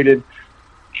got traded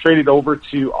over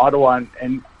to Ottawa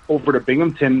and over to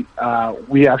Binghamton,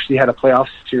 we actually had a playoff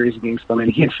series against them,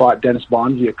 and he had fought Dennis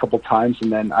Bonzi a couple times,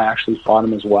 and then I actually fought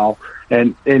him as well.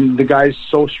 And the guy's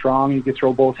so strong, he could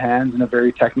throw both hands, and a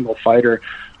very technical fighter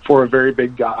for a very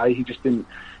big guy. He just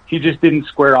didn't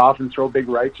square off and throw big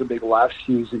rights or big lefts.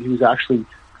 He was actually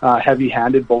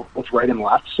heavy-handed, both right and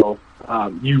left. So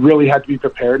you really had to be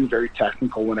prepared and very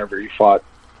technical whenever you fought.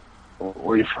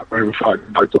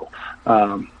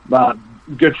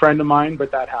 Good friend of mine,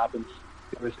 but that happens.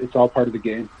 It's all part of the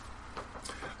game.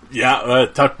 Yeah,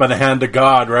 tucked by the hand of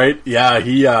God, right? Yeah,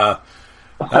 he.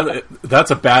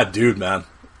 That's a bad dude, man.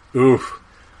 Oof.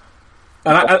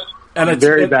 And it's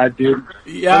very bad dude.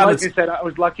 Yeah, like I said, I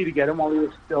was lucky to get him while he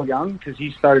was still young, because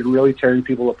he started really tearing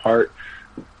people apart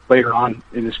later on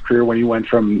in his career when he went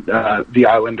from the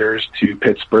Islanders to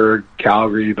Pittsburgh,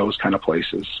 Calgary, those kind of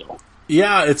places. So.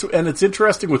 Yeah, it's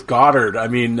interesting with Goddard. I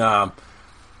mean, I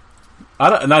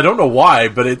don't know why,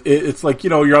 but it's like, you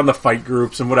know, you're on the fight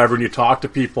groups and whatever, and you talk to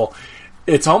people.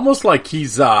 It's almost like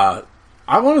he's I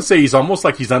want to say he's almost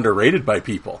like he's underrated by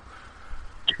people.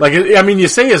 Like, I mean, you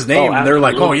say his name and they're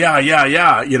like, oh,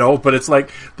 yeah, you know, but it's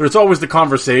like, there's always the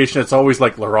conversation. It's always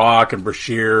like Larocque and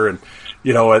Brashear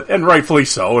you know, and rightfully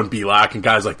so, and Belak and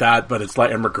guys like that, but it's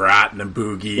like, and McGrath and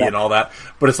Boogie and all that,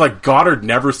 but it's like Goddard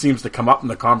never seems to come up in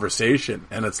the conversation,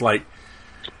 and it's like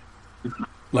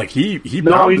he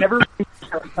never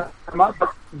come up,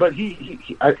 but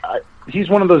he's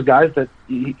one of those guys that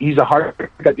he's a hard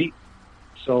guy beat.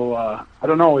 So I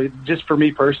don't know. Just for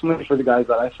me personally, for the guys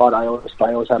that I fought, I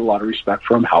always had a lot of respect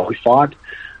for him, how he fought,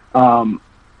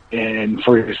 and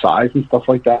for his size and stuff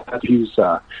like that. He's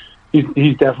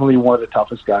definitely one of the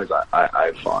toughest guys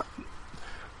I've fought.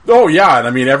 Oh yeah, and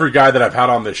I mean every guy that I've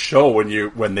had on this show,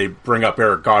 when they bring up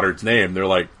Eric Goddard's name, they're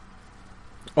like,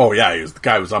 "Oh yeah, the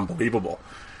guy was unbelievable."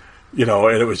 You know,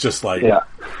 and it was just like,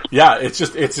 yeah, it's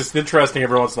just interesting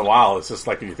every once in a while. It's just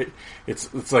like when you think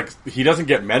it's like he doesn't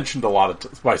get mentioned a lot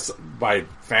by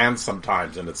fans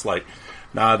sometimes, and it's like,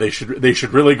 nah, they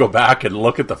should really go back and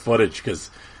look at the footage because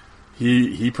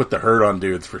he put the hurt on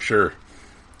dudes for sure.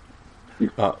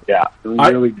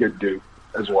 Really good dude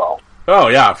as well. Oh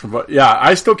yeah,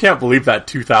 I still can't believe that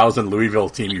 2000 Louisville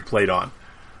team you played on.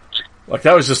 Like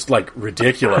that was just like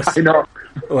ridiculous. I know,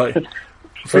 like.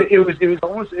 So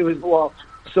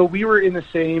we were in the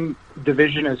same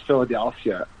division as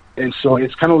Philadelphia, and so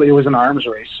it was an arms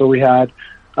race. So we had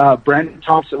Brent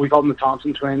Thompson, we called them the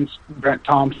Thompson twins, Brent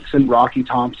Thompson, Rocky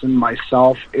Thompson,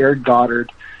 myself, Eric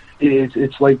Goddard.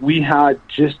 It's like we had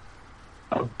just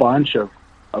a bunch of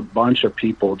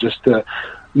people just to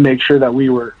make sure that we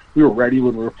were ready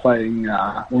when we were playing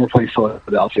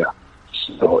Philadelphia.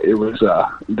 So it was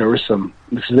there was some.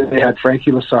 They had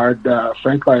Frankie Lassard,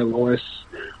 Frank Lois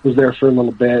was there for a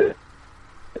little bit.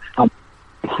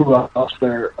 Who else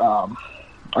there?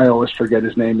 I always forget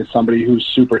his name. It's somebody who's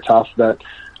super tough that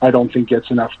I don't think gets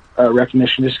enough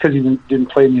recognition just because he didn't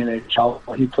play in the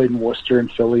NHL. He played in Worcester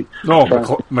and Philly. No,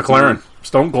 McLaren,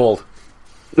 Stone Cold.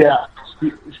 Yeah,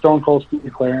 Stone Cold Steve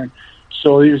McLaren.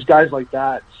 So there's guys like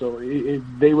that. So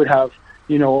they would have,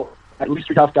 you know, at least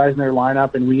 3 tough guys in their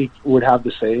lineup, and we would have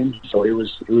the same. So it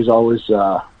was always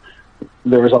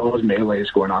there was always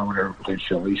melees going on whenever we played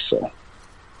Philly. So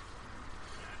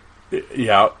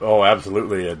yeah, oh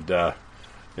absolutely, and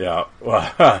yeah.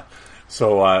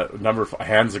 So number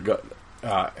hands of God,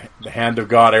 the hand of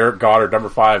God, Eric Goddard, number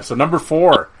 5. So number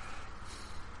 4.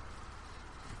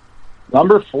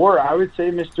 Number 4, I would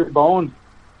say Mr. Bones,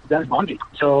 Dennis Bundy.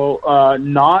 So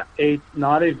not a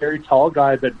very tall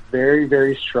guy, but very,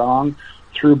 very strong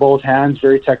through both hands,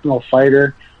 very technical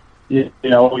fighter. You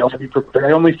know, you also have to be prepared.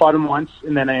 I only fought him once,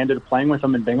 and then I ended up playing with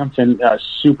him in Binghamton.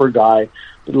 Super guy.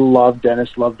 Loved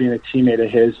Dennis, loved being a teammate of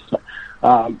his.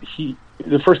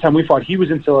 The first time we fought, he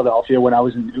was in Philadelphia when I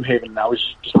was in New Haven, and I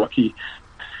was just a rookie.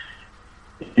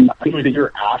 And I think it was the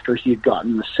year after he had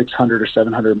gotten the 600 or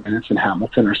 700 minutes in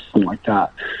Hamilton or something like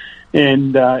that.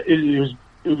 And it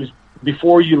was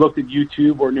before you looked at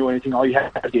YouTube or knew anything. All you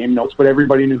had was game notes, but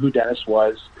everybody knew who Dennis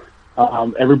was.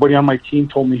 Everybody on my team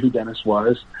told me who Dennis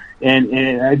was.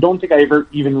 And I don't think I ever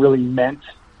even really meant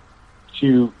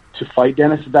to fight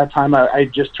Dennis at that time. I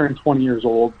just turned 20 years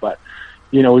old, but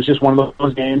you know, it was just one of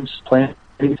those games playing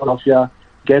in Philadelphia,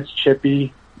 gets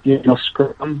chippy, you know,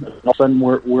 scrum. All of a sudden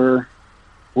we're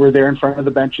there in front of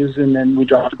the benches, and then we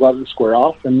dropped the gloves and square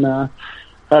off, and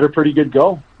had a pretty good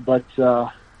go. But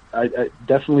I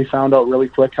definitely found out really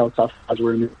quick how tough guys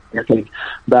were in the American League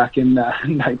back in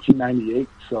 1998.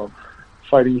 So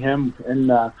fighting him,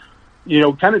 and you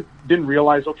know, kind of didn't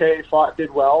realize, okay,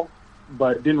 did well,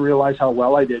 but didn't realize how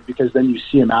well I did, because then you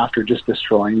see him after just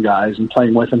destroying guys, and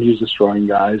playing with him, he was destroying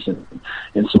guys,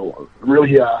 and so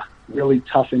really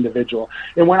tough individual.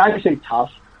 And when I say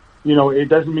tough, you know, it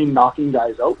doesn't mean knocking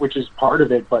guys out, which is part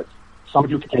of it, but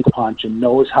somebody who can take a punch and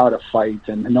knows how to fight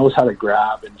and knows how to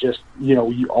grab, and just, you know,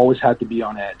 you always had to be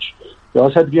on edge. You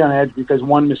always had to be on edge, because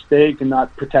one mistake and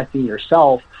not protecting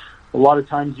yourself, a lot of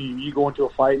times you go into a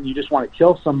fight and you just want to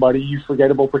kill somebody, you forget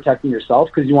about protecting yourself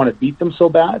because you want to beat them so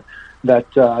bad that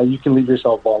you can leave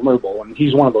yourself vulnerable. And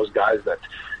he's one of those guys that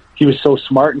he was so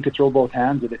smart and could throw both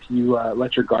hands that if you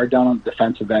let your guard down on the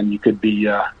defensive end, you could be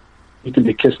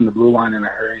kissing the blue line in a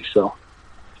hurry. So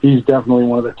he's definitely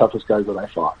one of the toughest guys that I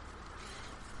fought.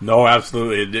 No,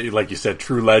 absolutely. Like you said,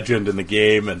 true legend in the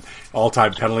game, and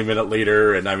all-time penalty minute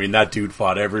leader. And I mean, that dude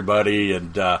fought everybody.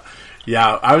 And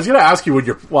yeah, I was going to ask you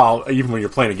even when you're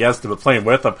playing against him, but playing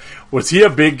with him, was he a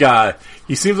big?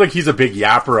 He seems like he's a big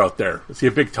yapper out there. Is he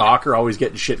a big talker, always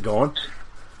getting shit going?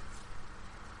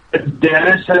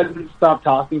 Dennis hasn't stopped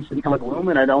talking since he came to Bloom,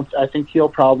 and I think he'll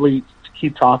probably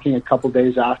keep talking a couple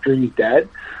days after he's dead.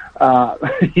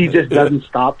 He just doesn't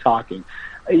stop talking.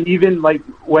 Even like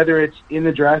whether it's in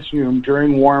the dressing room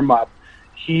during warm up,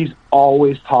 he's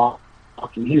always talking.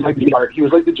 He's like he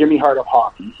was like the Jimmy Hart of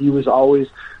hockey. He was always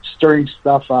stirring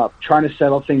stuff up, trying to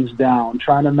settle things down,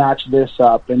 trying to match this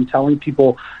up, and telling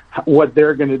people what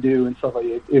they're going to do and stuff like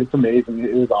that. It's amazing.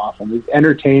 It was awesome. It was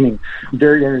entertaining,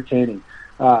 very entertaining.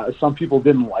 Some people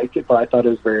didn't like it, but I thought it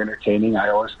was very entertaining. I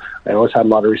always had a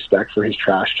lot of respect for his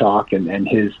trash talk and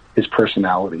his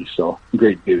personality. So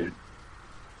great dude.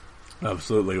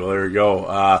 Absolutely. Well, there you go.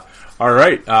 All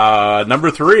right.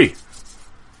 Number 3.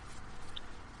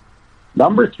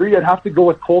 Number 3, I'd have to go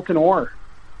with Colton Orr.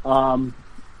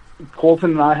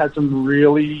 Colton and I had some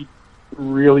really,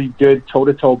 really good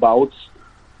toe-to-toe bouts.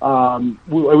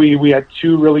 We had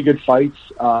 2 really good fights.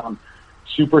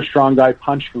 Super strong guy,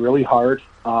 punched really hard.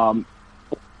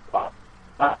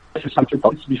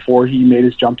 Before he made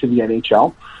his jump to the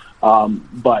NHL.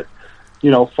 But,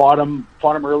 fought him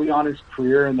early on in his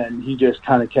career, and then he just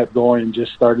kind of kept going and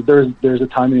just started. There's a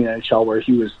time in the NHL where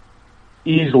he was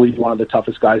easily one of the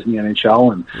toughest guys in the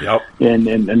NHL, and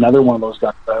another one of those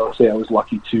guys. I would say I was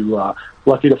lucky to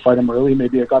fight him early.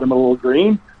 Maybe I got him a little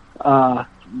green,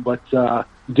 but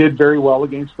did very well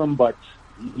against them. But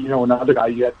another guy,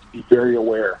 you have to be very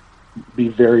aware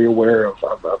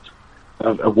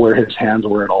of where his hands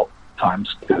were at all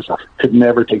times, because I could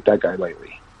never take that guy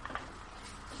lightly.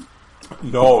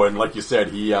 No, and like you said,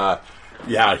 he turned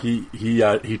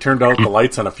out the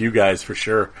lights on a few guys for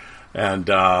sure, and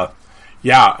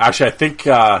actually, I think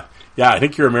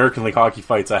your American League hockey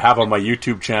fights I have on my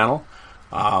YouTube channel.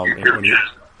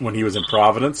 When he was in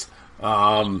Providence,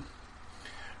 like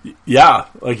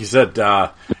you said,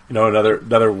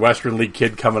 another Western League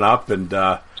kid coming up, and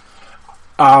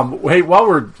hey, while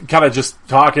we're kind of just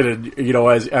talking, and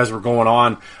as we're going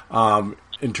on,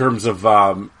 in terms of,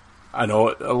 I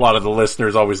know a lot of the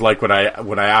listeners always like when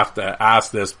I have to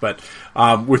ask this, but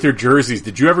with your jerseys,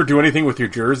 did you ever do anything with your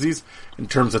jerseys in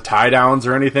terms of tie downs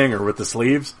or anything, or with the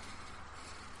sleeves?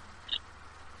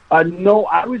 No,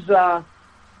 I was.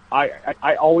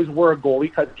 I always wore a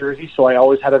goalie cut jersey, so I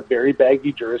always had a very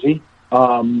baggy jersey.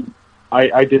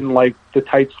 I didn't like the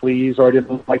tight sleeves, or I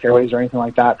didn't like airways or anything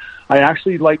like that. I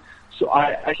actually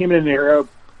I came in an era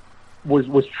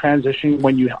was transitioning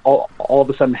when you all of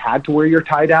a sudden had to wear your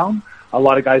tie down. A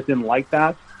lot of guys didn't like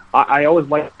that. I always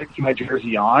liked to keep my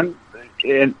jersey on,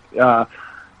 and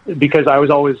because I was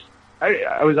always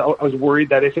I was worried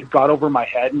that if it got over my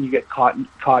head and you get caught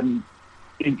in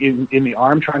the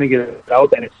arm trying to get it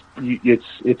out, then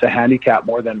it's a handicap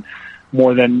more than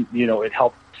it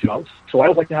helps you out. So I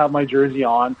would like to have my jersey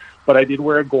on, but I did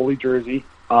wear a goalie jersey,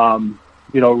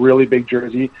 really big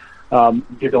jersey. The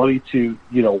ability to,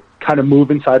 kind of move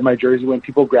inside my jersey when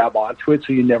people grab onto it,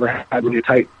 so you never had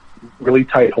really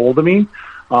tight hold of me.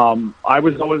 I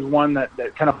was always one that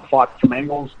kind of fought from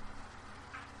angles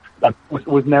that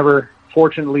was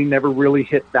fortunately never really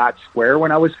hit that square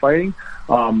when I was fighting.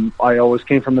 I always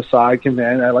came from the side, and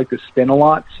I like to spin a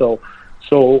lot. So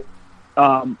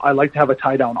I like to have a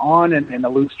tie down on and a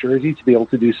loose jersey to be able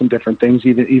to do some different things,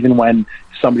 even when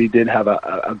somebody did have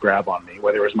a grab on me,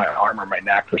 whether it was my arm or my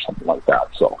neck or something like that.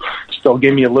 So still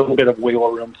gave me a little bit of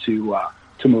wiggle room to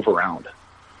move around.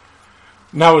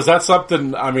 Now, is that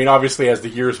something, I mean, obviously as the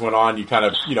years went on, you kind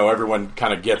of, everyone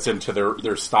kind of gets into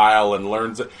their style and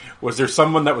learns it. Was there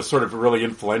someone that was sort of really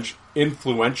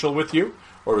influential with you,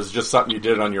 or was it just something you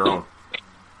did on your own?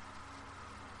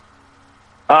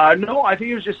 No, I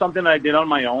think it was just something I did on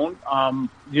my own.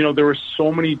 There were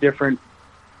so many different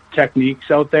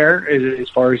techniques out there as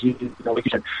far as, like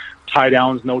you said, tie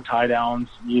downs, no tie downs,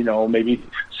 maybe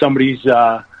somebody could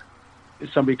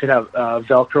have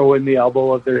Velcro in the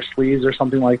elbow of their sleeves or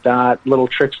something like that, little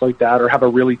tricks like that, or have a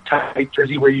really tight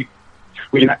jersey where you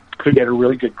could get a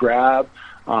really good grab.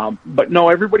 But no,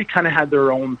 everybody kind of had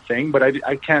their own thing, but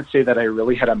I can't say that I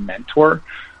really had a mentor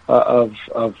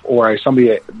or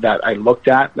somebody that I looked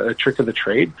at, a trick of the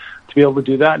trade to be able to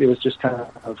do that. It was just kind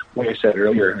of, like I said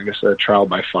earlier, I guess a trial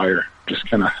by fire, just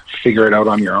kind of figure it out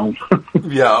on your own.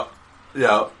 Yeah.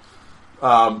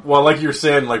 Well, like you were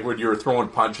saying, like when you were throwing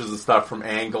punches and stuff from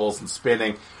angles and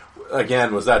spinning,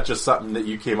 again, was that just something that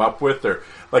you came up with? Or,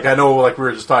 like, I know, like we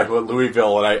were just talking about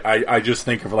Louisville, and I just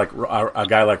think of like a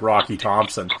guy like Rocky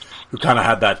Thompson, who kind of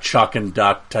had that chuck and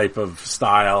duck type of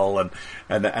style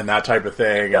and that type of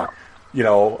thing. Yeah.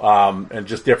 And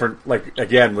just different, like,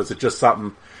 again, was it just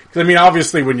something? Because, I mean,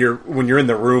 obviously when you're in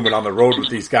the room and on the road with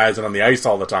these guys and on the ice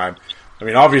all the time, I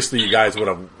mean, obviously you guys would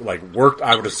have, like, worked,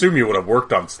 I would assume you would have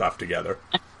worked on stuff together.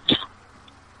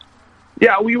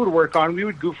 Yeah, we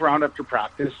would goof around after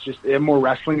practice, just more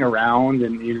wrestling around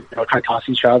and, try to toss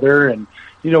each other. And,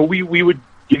 we would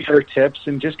give her tips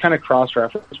and just kind of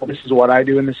cross-reference. Well, this is what I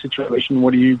do in this situation.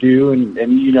 What do you do?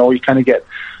 And you kind of get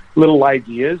little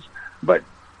ideas. But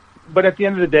but at the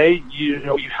end of the day, you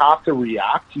have to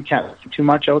react. You can't do too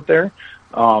much out there.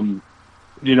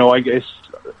 I guess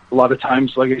a lot of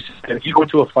times, like I said, if you go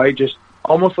to a fight, just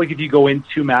almost like if you go in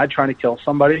too mad trying to kill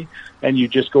somebody and you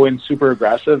just go in super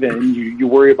aggressive and you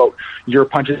worry about your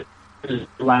punches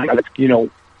landing,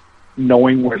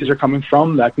 knowing where these are coming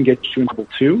from, that can get you in trouble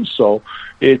too. So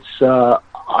it's,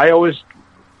 I always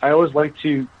like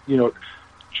to,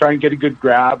 try and get a good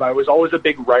grab. I was always a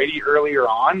big righty earlier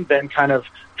on, then kind of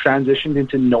transitioned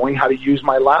into knowing how to use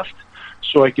my left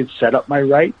so I could set up my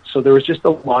right. So there was just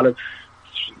a lot of,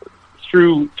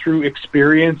 through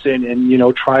experience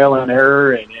and trial and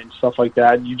error and stuff like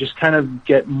that, you just kind of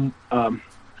get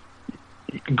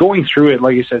going through it,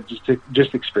 like I said,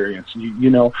 just experience. You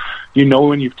know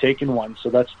when you've taken one, so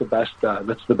that's the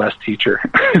best teacher.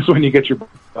 Is when you get your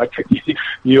butt kicked.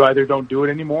 You either don't do it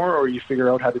anymore or you figure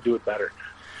out how to do it better.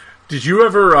 Did you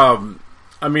ever?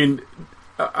 I mean,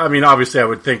 obviously, I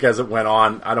would think as it went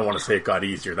on, I don't want to say it got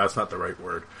easier. That's not the right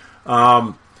word.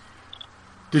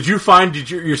 Did you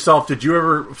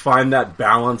ever find that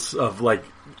balance of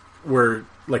where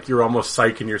you're almost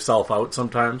psyching yourself out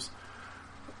sometimes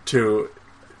to,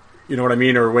 you know what I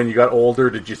mean? Or when you got older,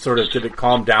 did it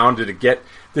calm down? Did it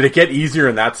get easier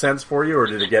in that sense for you, or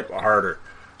did it get harder?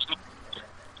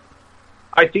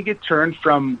 I think it turned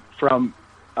from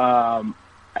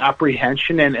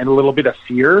apprehension and a little bit of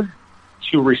fear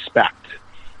to respect.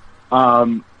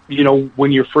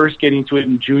 When you're first getting to it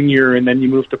in junior and then you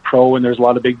move to pro and there's a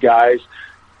lot of big guys,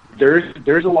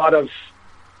 there's a lot of,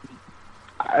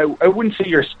 I wouldn't say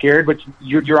you're scared, but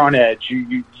you're on edge.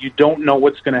 You don't know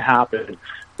what's going to happen.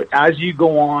 But as you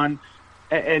go on,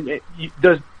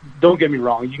 don't get me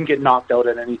wrong, you can get knocked out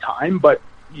at any time, but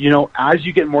as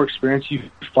you get more experience, you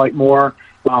fight more,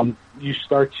 you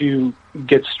start to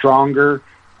get stronger.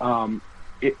 I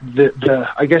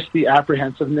guess the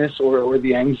apprehensiveness or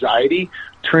the anxiety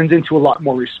turns into a lot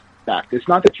more respect. It's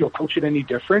not that you'll approach it any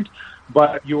different,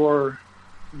 but the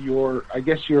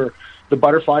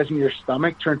butterflies in your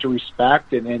stomach turn to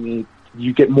respect, and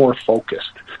you get more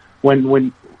focused.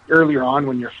 When earlier on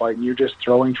when you're fighting, you're just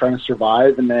trying to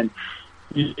survive, and then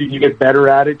you get better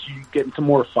at it. You get into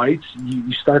more fights.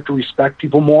 You start to respect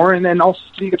people more, and then also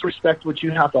you get to respect what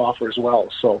you have to offer as well.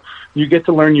 So you get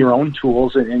to learn your own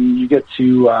tools, and you get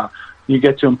to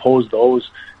impose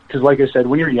those. Because, like I said,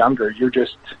 when you're younger, you're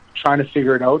just trying to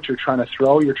figure it out. You're trying to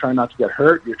throw. You're trying not to get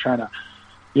hurt. You're trying to,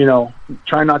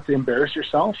 try not to embarrass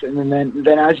yourself. And then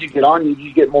as you get on,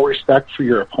 you get more respect for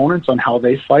your opponents on how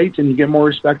they fight, and you get more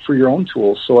respect for your own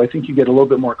tools. So I think you get a little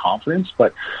bit more confidence,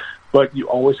 but you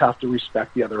always have to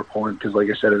respect the other opponent, because, like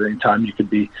I said, at any time you could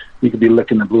be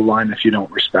licking the blue line if you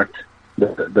don't respect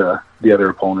the other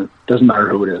opponent. Doesn't matter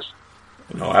who it is.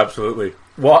 No, absolutely.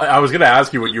 Well, I was going to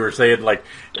ask you what you were saying,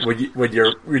 when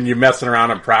you're messing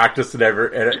around in practice, did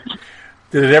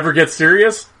it ever get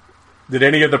serious? Did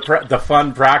any of the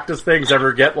fun practice things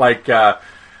ever get that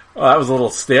was a little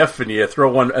stiff, and you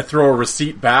throw a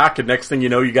receipt back, and next thing you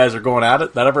know, you guys are going at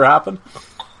it? That ever happen?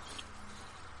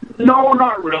 No,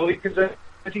 not really, because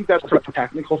I think that's a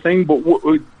technical thing, but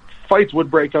fights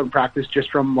would break out in practice just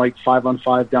from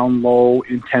 5-on-5 down low,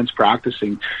 intense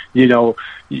practicing.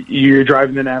 You're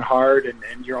driving the net hard,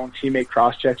 and your own teammate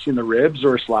cross-checks you in the ribs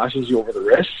or slashes you over the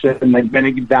wrists, and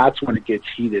then that's when it gets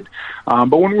heated.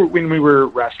 But when we were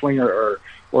wrestling or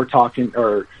talking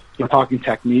talking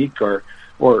technique or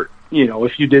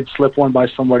if you did slip one by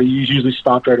somebody, you usually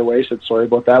stopped right away, said sorry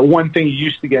about that. One thing you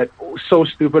used to get so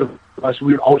stupid of us,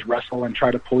 we would always wrestle and try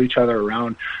to pull each other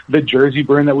around. The jersey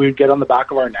burn that we would get on the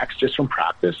back of our necks just from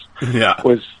practice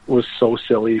was so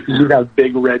silly. We'd have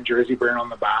big red jersey burn on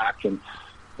the back, and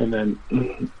then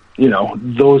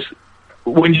those,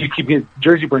 when you keep it,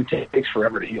 jersey burn takes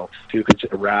forever to heal too. It's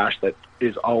a rash that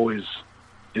is always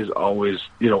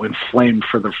inflamed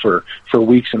for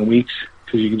weeks and weeks,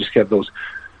 because you can just get those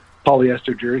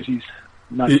polyester jerseys,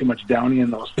 not too much Downy in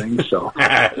those things. So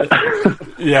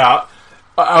yeah,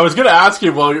 I was going to ask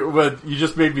you. Well, you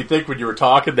just made me think when you were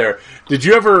talking there. Did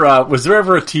you ever? Was there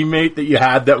ever a teammate that you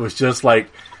had that was just balls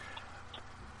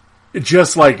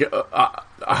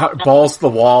to the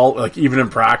wall, even in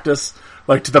practice,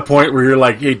 to the point where you're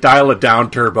like, "Hey, dial it down,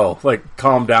 Turbo.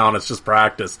 Calm down. It's just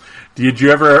practice." Do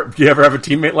you ever have a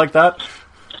teammate like that?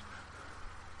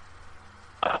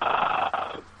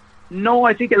 No,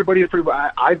 I think everybody is pretty.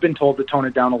 I've been told to tone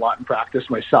it down a lot in practice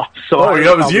myself. So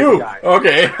it was you.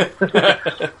 Okay.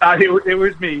 It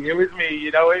was me. It was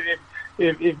me.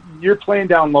 If you're playing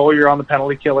down low, you're on the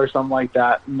penalty kill or something like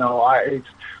that. No,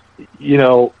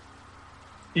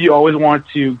 you always want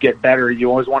to get better. You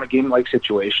always want a game-like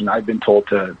situation. I've been told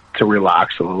to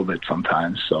relax a little bit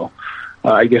sometimes. So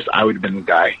I guess I would have been the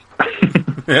guy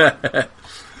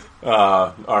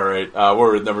All right.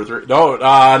 We're at number 3. No,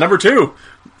 number 2.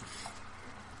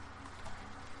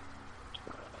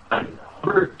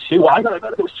 Number 2, I got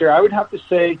to go here. I would have to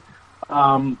say,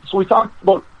 so we talked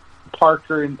about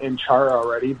Parker and Chara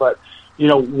already, but,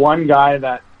 one guy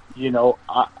that,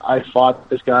 I fought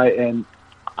this guy and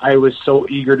I was so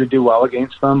eager to do well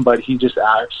against him, but he just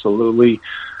absolutely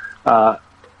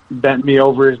bent me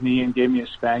over his knee and gave me a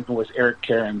spanking, was Eric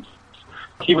Cairns.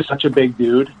 He was such a big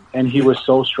dude, and he was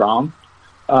so strong.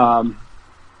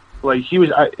 He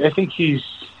was, I think he's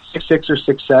 6'6" or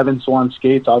 6'7", so on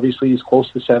skates, obviously he's close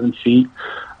to 7 feet.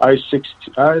 I think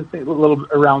a little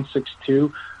around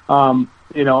 6'2".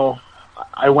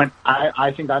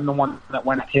 I think I'm the one that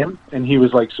went at him, and he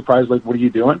was surprised, what are you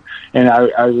doing? And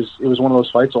it was one of those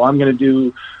fights. So I'm going to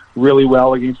do really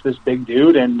well against this big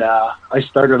dude. And, I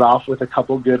started off with a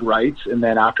couple good rights. And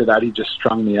then after that, he just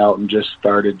strung me out and just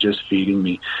started just feeding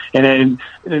me. And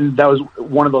that was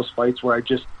one of those fights where I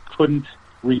just couldn't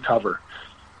recover.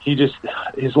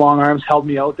 His long arms held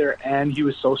me out there, and he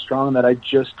was so strong that I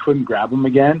just couldn't grab him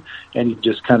again. And he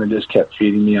just kind of just kept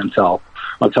feeding me until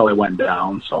I went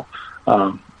down. So,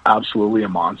 absolutely a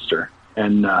monster.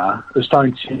 And I was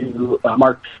talking to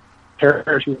Mark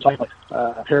Parrish. He was talking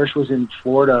Parrish was in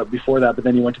Florida before that, but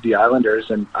then he went to the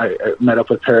Islanders, and I met up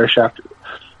with Parrish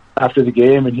after the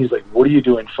game, and he's like, "What are you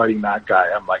doing fighting that guy?"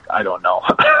 I'm like, "I don't know.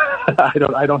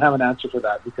 I don't have an answer for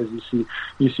that, because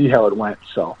you see how it went."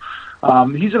 So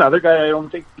he's another guy. I don't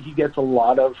think he gets a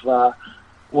lot of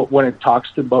when it talks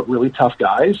about really tough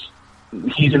guys.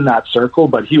 He's in that circle,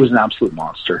 but he was an absolute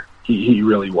monster. He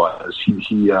really was.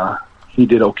 He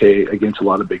did okay against a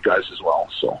lot of big guys as well.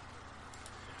 So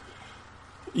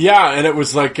yeah, and it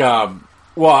was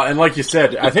and like you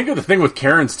said, I think the thing with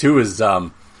Cairns too is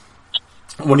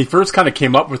when he first kind of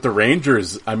came up with the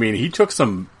Rangers. I mean, he took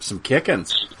some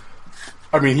kickings.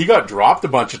 I mean, he got dropped a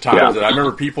bunch of times, yeah. And I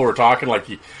remember people were talking like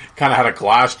he kind of had a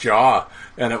glass jaw,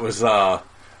 and it was. But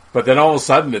then all of a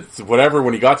sudden, it's whatever.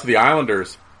 When he got to the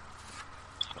Islanders,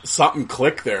 something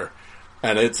clicked there.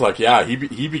 And it's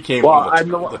he became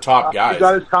one of the top guys. He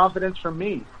got his confidence from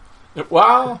me.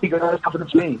 Wow. He got his confidence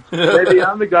from me. Maybe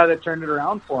I'm the guy that turned it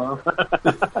around for him.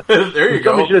 There you go.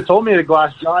 Somebody should have told me the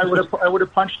glass jaw. I would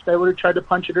have tried to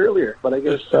punch it earlier, but I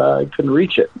guess I couldn't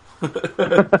reach it.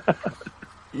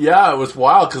 Yeah, it was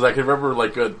wild because I can remember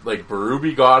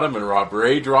Berube got him and Rob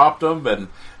Ray dropped him, and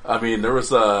I mean there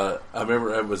was I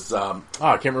remember it was I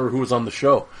can't remember who was on the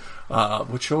show.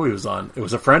 What show he was on? It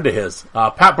was a friend of his.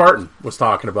 Pat Barton was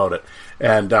talking about it,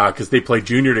 and because they played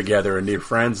junior together and they were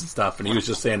friends and stuff, and he was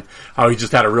just saying how he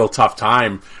just had a real tough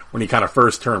time when he kind of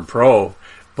first turned pro,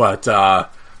 but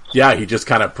he just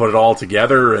kind of put it all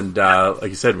together, and like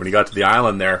you said, when he got to the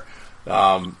island there,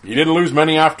 he didn't lose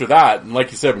many after that, and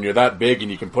like you said, when you're that big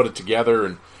and you can put it together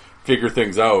and figure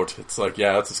things out, it's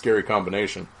that's a scary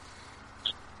combination.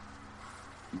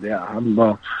 Yeah,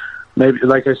 maybe,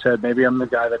 like I said, maybe I'm the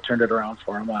guy that turned it around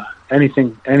for him.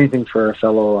 Anything for a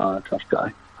fellow tough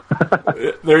guy.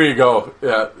 There you go.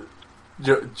 Yeah,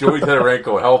 Joey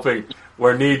Tetarenko helping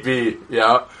where need be.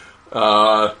 Yeah.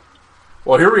 Well,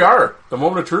 here we are. The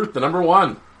moment of truth. The number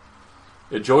 1.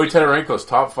 Joey Tetarenko's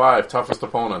top 5 toughest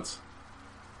opponents.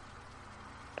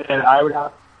 And I would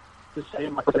have to say,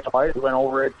 my fight, we went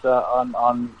over it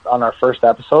on our first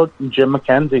episode. Jim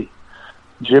McKenzie.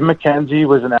 Jim McKenzie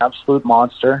was an absolute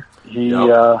monster. He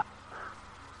was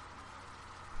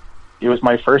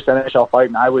my first NHL fight,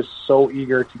 and I was so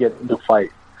eager to get into a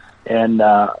fight. And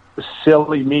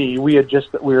silly me, we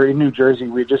were in New Jersey.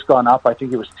 We had just gone up. I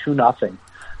think it was 2-0.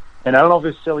 And I don't know if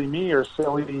it's silly me or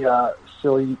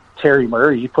silly Terry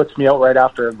Murray. He puts me out right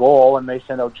after a goal, and they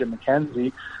send out Jim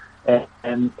McKenzie.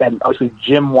 And obviously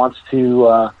Jim wants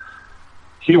to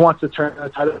turn the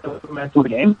title of the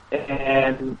game.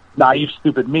 And naive,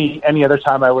 stupid me, any other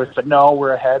time I would have said, no,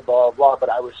 we're ahead, blah, blah, blah. But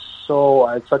I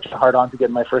had such a hard on to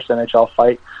get my first NHL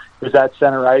fight. It was at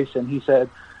center ice, and he said,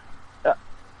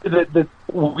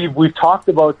 we've talked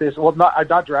about this. Well,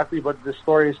 not directly, but the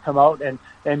story has come out,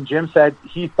 and Jim said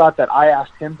he thought that I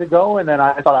asked him to go, and then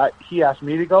I thought he asked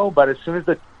me to go. But as soon as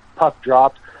the puck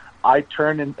dropped, I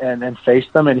turned and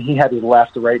faced him, and he had his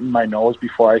left right in my nose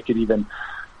before I could even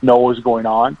know what was going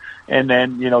on. And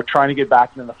then, trying to get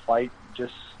back into the fight,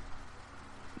 just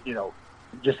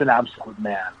an absolute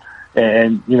man.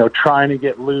 And, trying to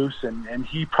get loose, and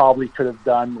he probably could have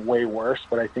done way worse,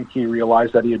 but I think he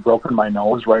realized that he had broken my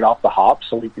nose right off the hop,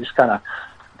 so he just kind of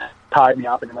tied me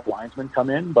up and let the linesman come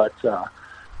in. But, an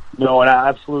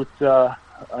absolute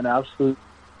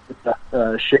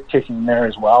shit kicking there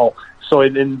as well. So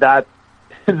in that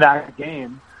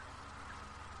game,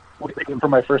 for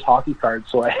my first hockey card,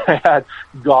 so I had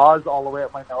gauze all the way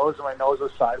up my nose, and my nose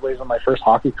was sideways on my first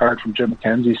hockey card from Jim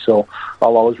McKenzie. So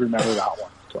I'll always remember that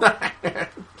one. So.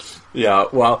 Yeah,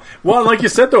 well, like you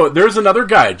said though, there's another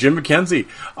guy, Jim McKenzie.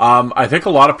 I think a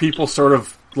lot of people sort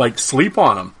of like sleep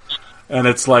on him, and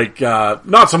it's like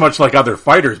not so much like other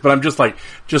fighters, but I'm just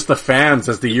the fans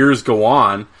as the years go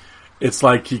on. It's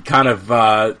like he kind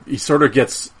of he sort of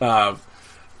gets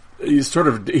he's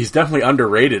definitely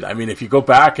underrated. I mean, if you go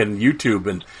back and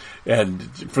YouTube and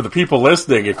for the people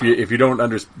listening, if you don't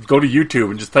go to YouTube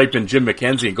and just type in Jim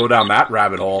McKenzie and go down that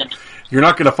rabbit hole, you're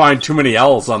not going to find too many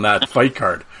L's on that fight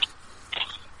card.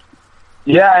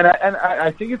 Yeah, and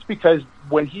I think it's because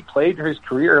when he played his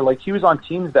career, like he was on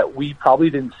teams that we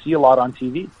probably didn't see a lot on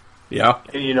TV. Yeah,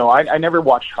 and, I never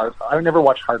watched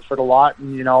Hartford a lot,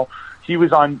 and he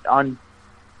was on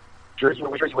Jersey.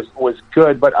 Jersey was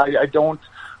good, but I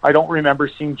don't remember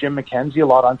seeing Jim McKenzie a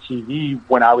lot on TV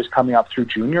when I was coming up through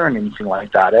junior and anything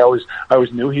like that. I always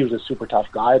knew he was a super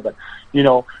tough guy, but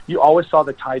you always saw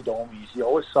the Ty Domies, you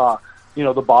always saw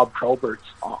the Bob Proberts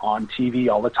on TV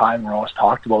all the time. We're always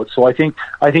talked about. So I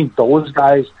think those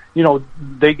guys,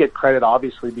 they get credit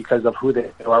obviously because of who they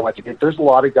are. There's a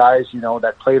lot of guys,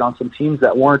 that played on some teams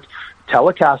that weren't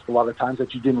telecast a lot of times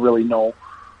that you didn't really know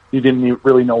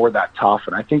were that tough.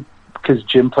 And I think because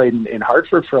Jim played in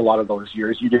Hartford for a lot of those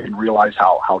years, you didn't realize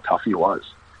how tough he was.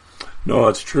 No,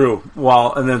 it's true.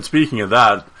 Well, and then speaking of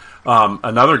that,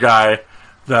 another guy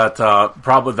that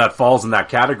probably that falls in that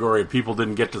category of people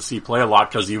didn't get to see play a lot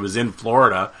because he was in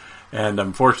Florida and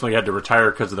unfortunately had to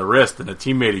retire because of the wrist, and a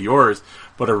teammate of yours,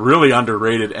 but a really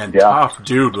underrated and tough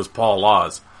dude was Paul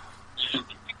Laus.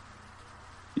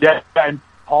 Yeah, and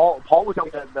Paul was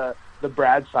like the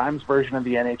Brad Symes version of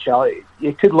the NHL.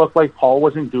 It could look like Paul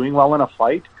wasn't doing well in a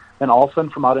fight, and all of a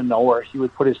sudden from out of nowhere he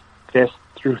would put his fist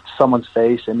through someone's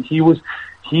face, and he was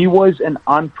an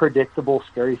unpredictable,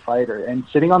 scary fighter. And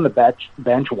sitting on the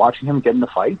bench watching him get into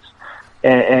fights,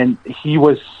 and he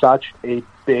was such a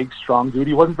big, strong dude.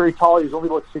 He wasn't very tall. He was only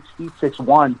about 6 feet,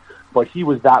 6'1", but he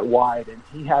was that wide, and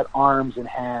he had arms and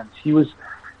hands. He was,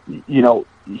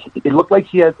 it looked like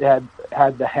he had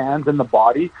the hands and the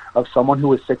body of someone who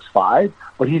was 6'5",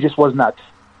 but he just wasn't that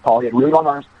tall. He had really long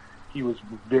arms. He was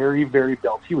very, very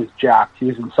built. He was jacked. He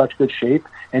was in such good shape,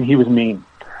 and he was mean.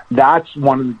 That's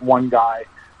one guy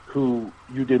who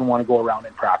you didn't want to go around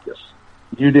in practice.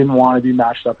 You didn't want to be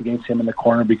matched up against him in the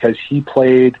corner because he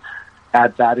played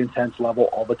at that intense level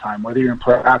all the time. Whether you're in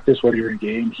practice, whether you're in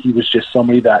game, he was just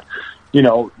somebody that,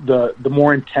 the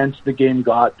more intense the game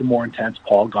got, the more intense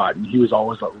Paul got, and he was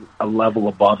always a level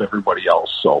above everybody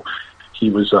else. So he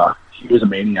was a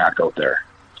maniac out there.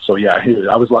 So yeah,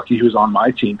 I was lucky he was on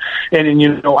my team.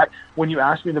 And when you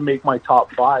asked me to make my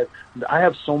top 5, I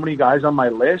have so many guys on my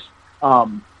list.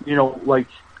 Like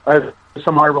I have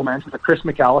some honorable mentions. Chris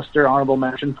McAllister, honorable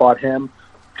mention, fought him.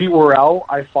 Pete Worrell,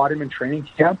 I fought him in training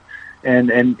camp,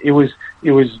 and it was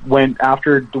when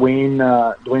after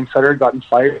Dwayne Sutter gotten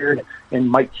fired and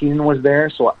Mike Keenan was there,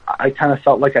 so I kind of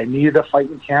felt like I needed a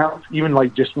fight in camp, even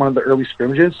like just one of the early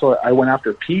scrimmages. So I went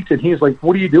after Pete, and he was like,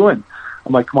 "What are you doing?"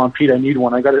 I'm like, "Come on, Pete, I need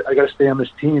one. I got to stay on this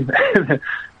team."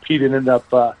 Pete ended up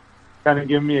kind of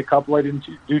giving me a couple I didn't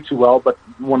do too well, but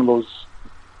one of those,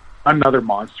 another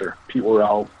monster, Pete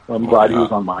Worrell. I'm glad he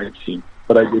was on my team,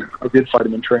 but I did fight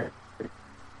him in training,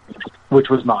 which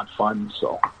was not fun.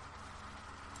 So,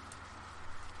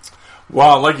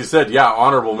 well, like you said, yeah,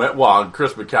 honorable. Well, and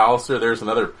Chris McAllister, there's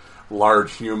another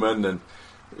large human, and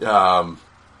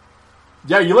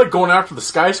yeah, you like going after the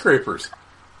skyscrapers.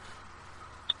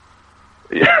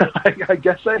 Yeah, I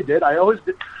guess I did. I always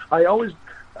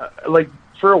like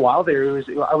for a while there.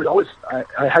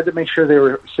 I had to make sure they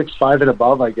were 6'5" and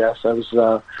above. I guess I was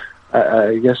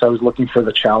looking for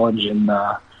the challenge, and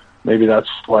maybe that's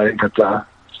why I got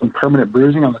some permanent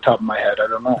bruising on the top of my head. I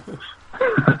don't know.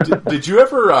 Did you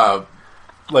ever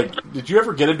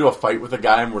get into a fight with a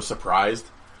guy and were surprised?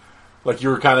 Like you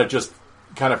were kind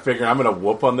of figuring I'm going to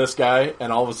whoop on this guy,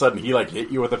 and all of a sudden he like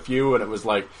hit you with a few, and it was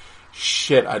like,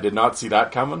 shit, I did not see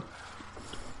that coming.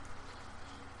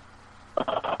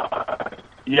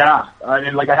 Yeah, I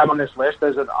mean, like I have on this list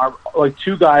as like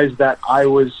 2 guys that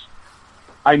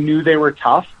I knew they were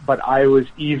tough, but I was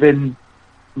even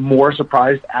more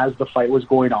surprised as the fight was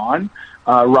going on.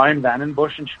 Ryan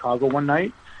Vandenbush in Chicago one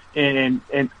night, and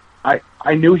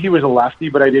I knew he was a lefty,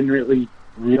 but I didn't really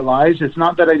realize. It's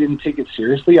not that I didn't take it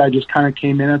seriously. I just kind of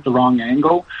came in at the wrong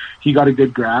angle. He got a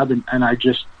good grab, and I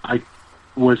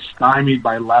was stymied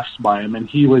by lefts by him, and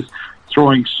he was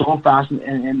throwing so fast,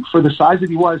 and for the size that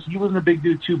he wasn't a big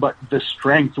dude too, but the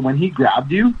strength when he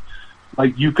grabbed you,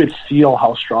 Like, you could feel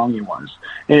how strong he was.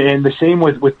 And the same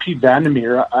with Pete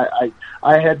Vandermeer.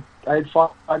 I had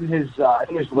fought his I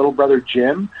think his little brother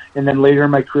Jim, and then later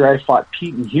in my career I fought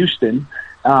Pete in Houston.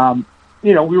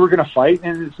 We were going to fight,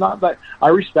 and it's not that I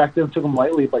respect him, took him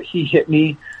lightly, but he hit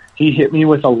me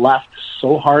with a left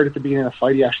so hard at the beginning of the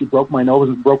fight. He actually broke my nose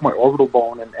and broke my orbital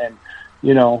bone, and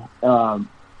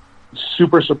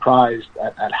super surprised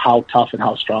at how tough and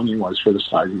how strong he was for the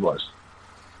size he was.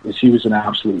 He was an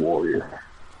absolute warrior.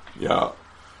 Yeah.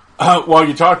 Well,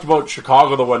 you talked about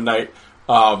Chicago the one night.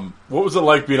 What was it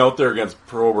like being out there against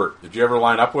Probert? Did you ever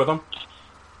line up with him?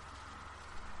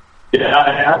 Yeah,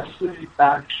 I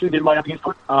actually did line up against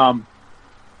him.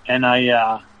 And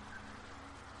I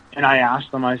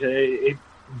asked him, I said, hey,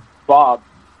 Bob,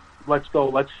 let's go,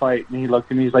 let's fight. And he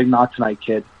looked at me, he's like, not tonight,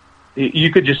 kid.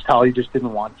 You could just tell he just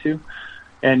didn't want to.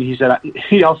 And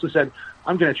he also said,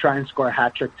 I'm going to try and score a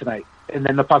hat trick tonight. And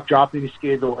then the puck dropped and he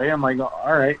skated away. I'm like,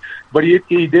 all right. But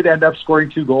he did end up scoring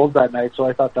 2 goals that night, so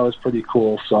I thought that was pretty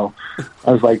cool. So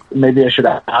I was like, maybe I should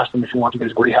have asked him if he wanted to get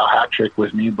his Gordie Howe hat trick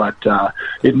with me, but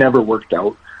it never worked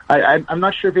out. I'm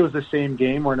not sure if it was the same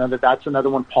game or another. That's another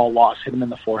one. Paul Loss hit him in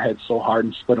the forehead so hard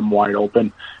and split him wide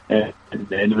open. And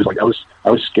it was like I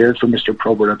was scared for Mr.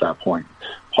 Probert at that point.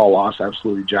 Paul Loss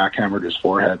absolutely jackhammered his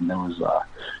forehead, and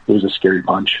it was a scary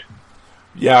punch.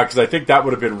 Yeah, because I think that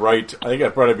would have been right. I think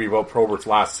that'd probably be about Probert's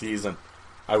last season,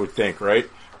 I would think, right?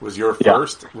 Was your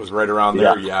first? It was right around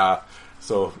there, yeah.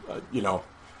 So,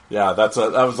 that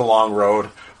was a long road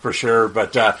for sure.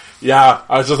 But, I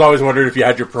was just always wondering if you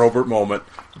had your Probert moment.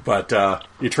 But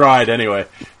you tried anyway.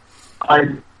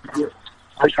 I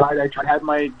tried. I had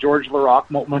my George Laraque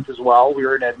moment as well. We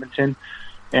were in Edmonton,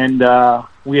 and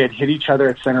we had hit each other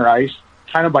at center ice,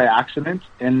 kind of by accident,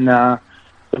 and the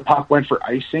puck went for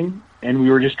icing. And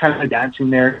we were just kind of dancing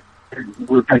there. We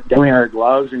were kind of doing our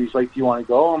gloves, and he's like, do you want to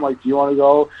go? I'm like, do you want to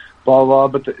go? Blah, blah.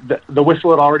 But the whistle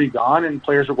had already gone, and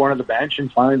players were going to the bench,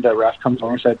 and finally the ref comes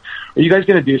over and said, are you guys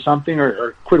going to do something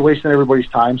or quit wasting everybody's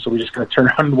time? So we just kind of turned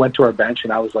around and went to our bench,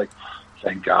 and I was like,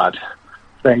 thank God.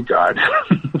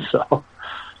 So,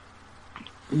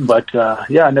 but,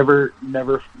 I never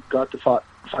got to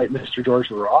fight Mr. George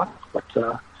Laraque. But,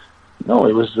 no,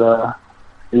 it was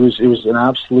an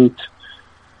absolute...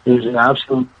 It was an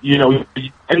absolute,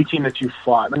 any team that you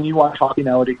fought. I mean, you watch hockey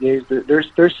nowadays,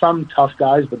 there's some tough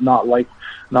guys, but not like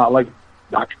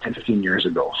back 10, 15 years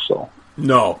ago. So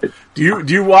no. Do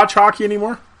you watch hockey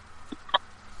anymore?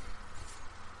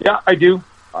 Yeah, I do.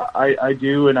 I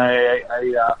do, and I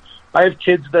have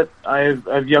kids I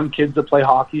have young kids that play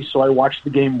hockey, so I watch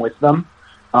the game with them.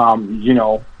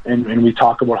 And we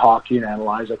talk about hockey and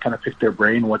analyze. I kind of pick their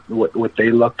brain, what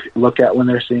they look at when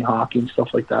they're seeing hockey and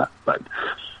stuff like that. But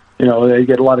they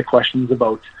get a lot of questions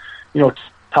about,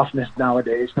 toughness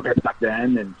nowadays compared to back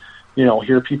then. And,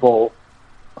 hear people,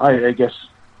 I guess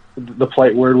the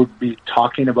polite word would be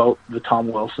talking about the Tom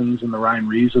Wilsons and the Ryan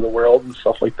Reeves of the world and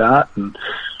stuff like that. And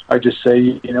I just say,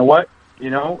 you know what?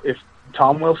 If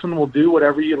Tom Wilson will do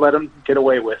whatever you let him get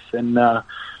away with. And,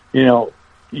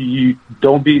 you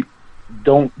don't be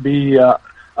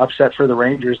upset for the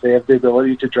Rangers. They have the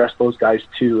ability to dress those guys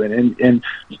too. And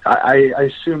I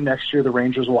assume next year the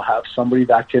Rangers will have somebody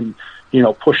that can,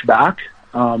 push back.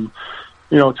 Tom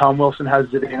Wilson has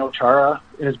Zdeno Chara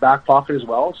in his back pocket as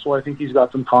well. So I think he's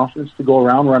got some confidence to go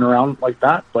around, run around like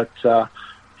that. But,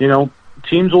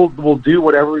 teams will do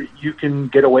whatever you can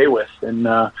get away with. And,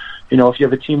 if you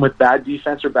have a team with bad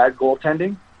defense or bad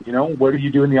goaltending, what do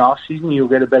you do in the off season? You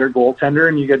get a better goaltender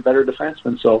and you get better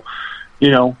defensemen. So,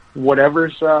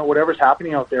 whatever's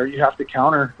happening out there, you have to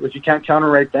counter. If you can't counter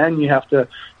right then, you have to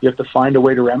find a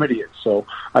way to remedy it. So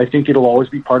I think it'll always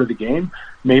be part of the game.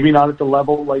 Maybe not at the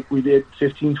level like we did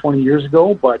 15, 20 years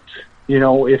ago, but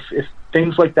if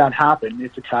things like that happen,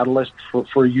 it's a catalyst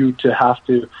for you to have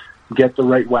to get the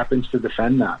right weapons to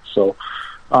defend that. So,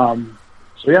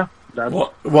 yeah.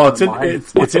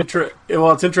 It's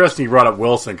interesting you brought up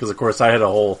Wilson because, of course, I had a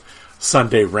whole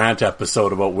Sunday rant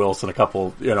episode about Wilson, a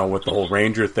couple, with the whole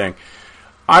Ranger thing.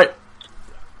 I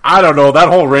don't know. That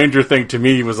whole Ranger thing to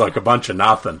me was like a bunch of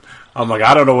nothing. I'm like,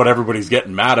 I don't know what everybody's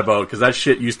getting mad about because that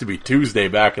shit used to be Tuesday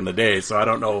back in the day. So I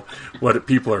don't know what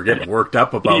people are getting worked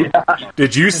up about. Yeah.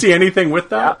 Did you see anything with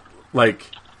that? Yeah. Like,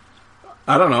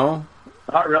 I don't know.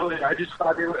 Not really. I just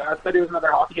thought it was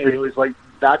another hockey game. It was like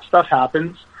that stuff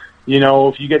happens.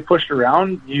 If you get pushed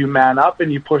around, you man up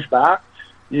and you push back.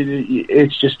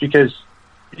 It's just because,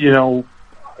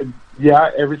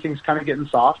 everything's kind of getting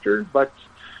softer. But,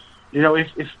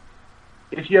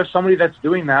 if you have somebody that's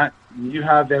doing that, you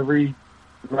have every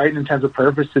right and intents of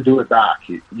purpose to do it back.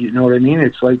 You know what I mean?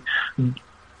 It's like,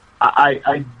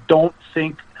 I don't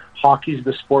think hockey's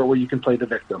the sport where you can play the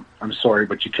victim. I'm sorry,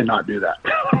 but you cannot do that.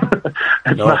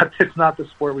 It's not the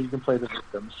sport where you can play the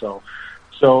victim.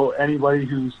 So anybody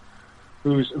who's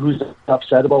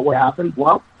upset about what happened,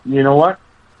 well, you know what?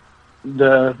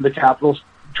 The Capitals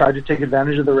tried to take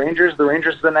advantage of the Rangers. The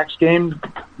Rangers, the next game,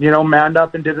 manned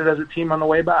up and did it as a team on the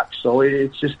way back. So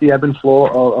it's just the ebb and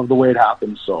flow of the way it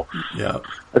happens. So yeah,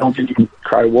 I don't think you can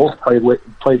cry wolf,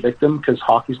 play victim, because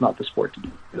hockey's not the sport to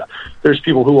do that. There's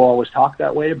people who always talk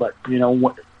that way, but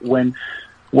when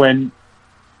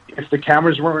if the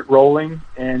cameras weren't rolling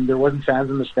and there wasn't fans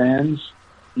in the stands,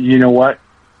 you know what?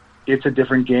 It's a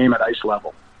different game at ice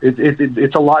level.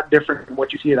 It's a lot different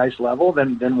what you see at ice level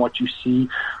than what you see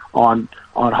on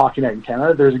Hockey Night in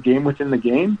Canada. There's a game within the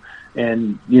game,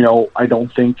 and I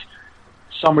don't think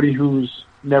somebody who's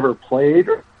never played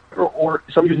or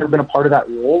somebody who's never been a part of that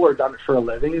role or done it for a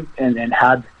living and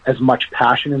had as much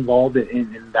passion involved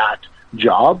in that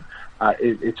job,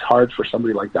 it's hard for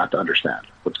somebody like that to understand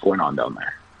what's going on down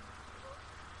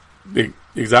there.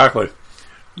 Exactly.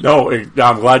 No,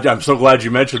 I'm so glad you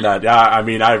mentioned that. Yeah, I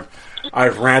mean,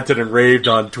 I've ranted and raved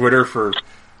on Twitter for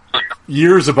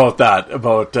years about that.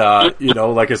 About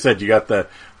like I said, you got the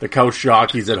couch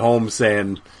jockeys at home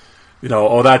saying,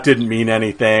 oh, that didn't mean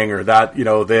anything, or that,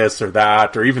 this or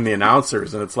that, or even the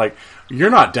announcers, and it's like, you're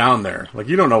not down there. Like,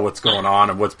 you don't know what's going on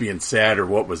and what's being said or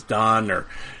what was done, or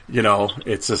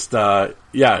it's just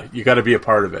you got to be a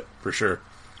part of it for sure.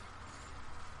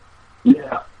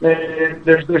 Yeah, and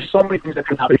there's so many things that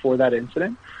can happen before that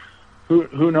incident.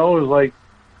 Who knows? Like,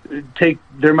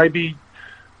 it might be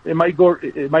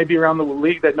around the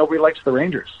league that nobody likes the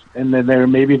Rangers, and then they're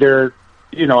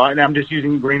and I'm just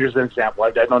using Rangers as an example.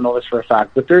 I don't know this for a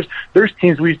fact, but there's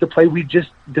teams we used to play. We just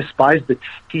despised the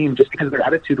team just because of their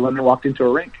attitude when they walked into a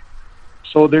rink.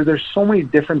 So there's so many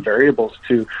different variables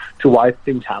to why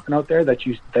things happen out there that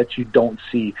you don't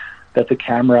see, that the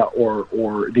camera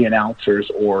or the announcers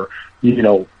or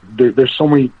there's so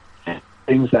many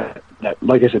things that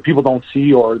like I said, people don't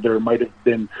see, or there might have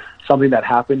been something that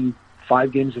happened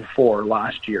 5 games before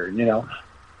last year.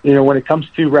 When it comes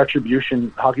to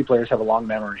retribution, hockey players have a long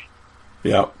memory.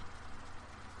 Yeah,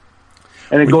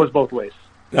 and it goes both ways.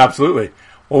 Absolutely.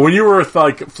 Well, when you were with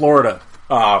like Florida,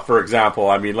 for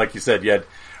example, I mean, like you said, you had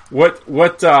what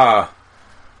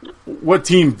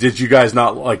team did you guys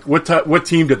not like? What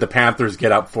team did the Panthers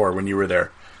get up for when you were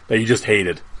there that you just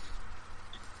hated?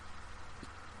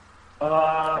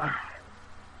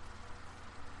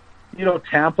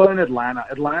 Tampa and Atlanta.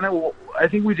 Atlanta, I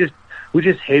think we just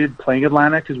hated playing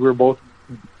Atlanta because we were both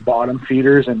bottom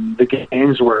feeders, and the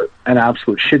games were an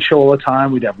absolute shit show all the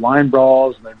time. We'd have line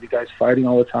brawls, and there'd be guys fighting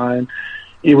all the time.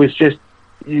 It was just,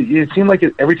 it seemed like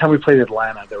every time we played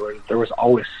Atlanta, there was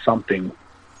always something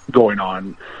going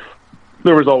on.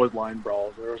 There was always line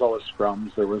brawls. There was always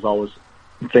scrums. There was always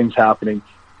things happening.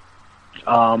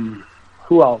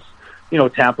 Who else?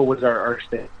 Tampa was our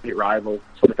state rival,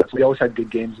 so we always had good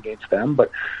games against them. But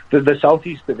the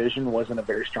Southeast Division wasn't a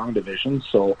very strong division,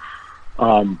 so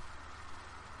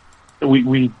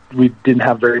we didn't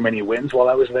have very many wins while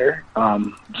I was there.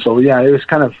 So yeah, it was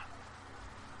kind of,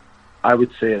 I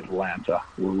would say Atlanta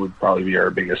would probably be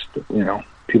our biggest,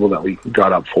 people that we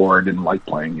got up for and didn't like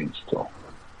playing against. So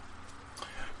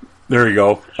there you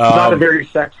go. Not a very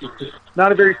sexy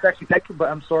pick, but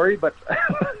I'm sorry, but.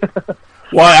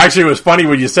 Well, actually, it was funny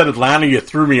when you said Atlanta, you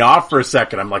threw me off for a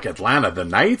second. I'm like, Atlanta, the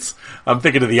Knights? I'm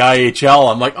thinking of the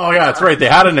IHL. I'm like, oh yeah, that's right. They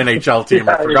had an NHL team.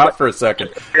 I forgot for a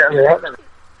second.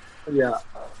 Yeah.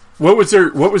 What was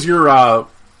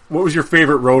your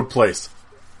favorite road place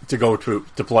to go to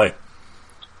play?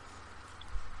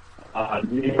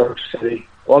 New York City.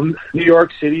 Well, New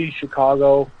York City,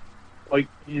 Chicago,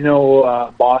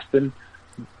 Boston.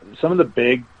 Some of the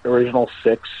big original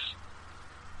 6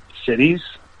 cities.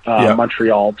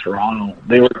 Montreal, Toronto.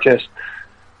 They were just,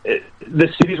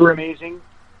 the cities were amazing,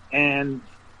 and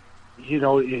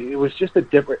it was just a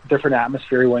different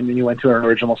atmosphere when you went to an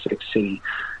original 6 city.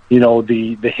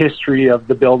 The history of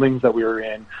the buildings that we were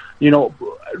in.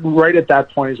 Right at that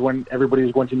point is when everybody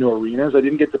was going to new arenas. I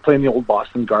didn't get to play in the old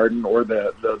Boston Garden or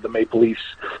the Maple Leaf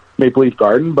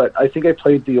Garden, but I think I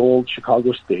played the old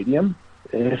Chicago Stadium.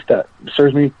 If that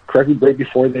serves me correctly, right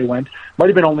before they went. Might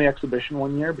have been only exhibition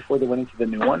one year before they went into the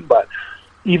new one, but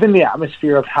even the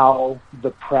atmosphere of how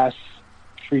the press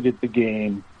treated the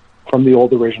game from the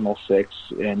old original 6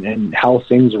 and how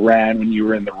things ran when you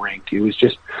were in the rink, it was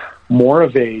just more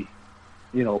of a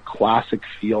classic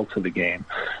feel to the game.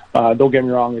 Don't get me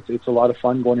wrong, it's a lot of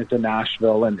fun going into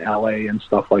Nashville and LA and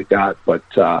stuff like that, but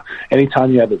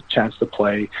anytime you have a chance to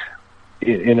play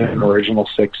in an Original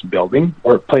Six building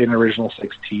or play in an Original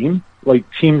Six team. Like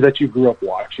teams that you grew up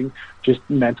watching just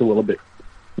meant a little bit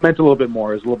more. It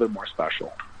was a little bit more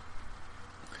special.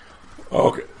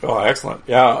 Okay. Oh, excellent.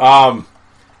 Yeah.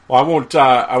 Well,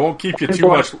 I won't keep you too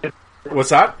much. What's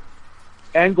that?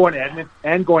 And going to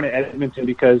Edmonton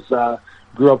because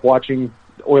grew up watching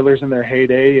Oilers in their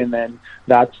heyday, and then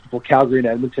Calgary and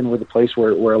Edmonton were the place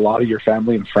where a lot of your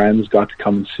family and friends got to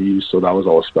come and see you. So that was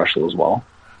always special as well.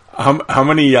 How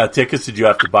many tickets did you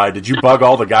have to buy? Did you bug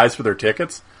all the guys for their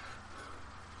tickets?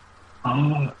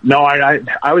 No,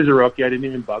 I was a rookie. I didn't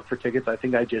even bug for tickets. I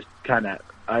think I just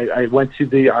I went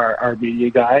to our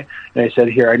media guy and I said,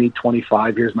 "Here, I need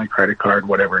 25. Here's my credit card,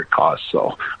 whatever it costs."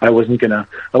 So I wasn't gonna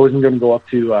go up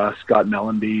to Scott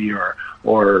Mellanby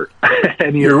or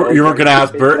any. You weren't gonna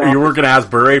ask You weren't gonna ask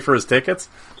Bure for his tickets.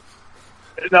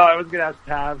 No, I was gonna ask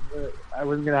Tav. I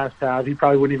wasn't gonna ask Tav. He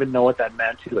probably wouldn't even know what that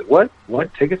meant. He's like, "What?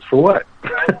 What tickets for what?"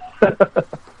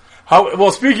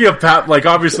 Well, speaking of like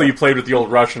obviously you played with the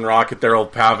old Russian Rocket there,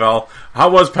 old Pavel. How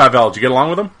was Pavel? Did you get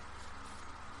along with him?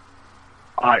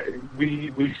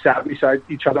 We sat beside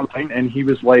each other on the plane, and he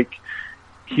was like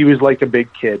a big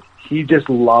kid. He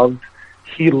loved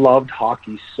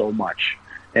hockey so much.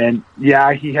 And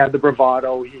yeah, he had the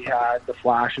bravado, he had the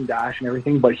flash and dash and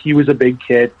everything, but he was a big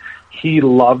kid. He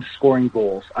loved scoring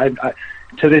goals.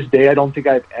 To this day, I don't think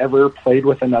I've ever played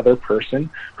with another person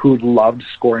who loved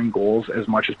scoring goals as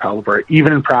much as Pavel Bure.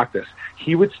 Even in practice,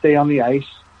 he would stay on the ice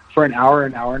for an hour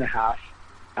and a half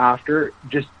after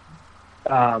just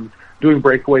doing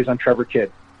breakaways on Trevor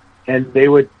Kidd, and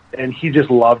he just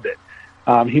loved it.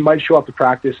 He might show up to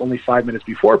practice only 5 minutes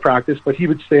before practice, but he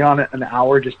would stay on it an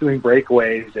hour just doing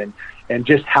breakaways and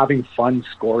just having fun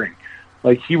scoring.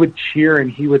 Like he would cheer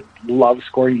and he would love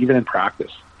scoring even in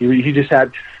practice. He just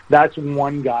had, that's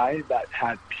one guy that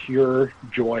had pure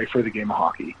joy for the game of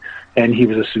hockey, and he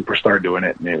was a superstar doing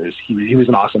it. And he was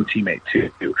an awesome teammate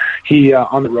too. He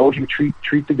on the road, he would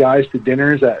treat the guys to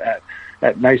dinners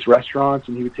at nice restaurants,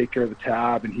 and he would take care of the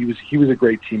tab, and he was a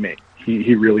great teammate.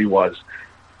 He really was.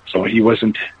 So he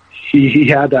wasn't. He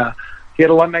had a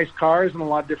lot of nice cars and a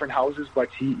lot of different houses, but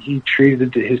he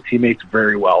treated his teammates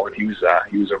very well, and he was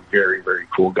a very, very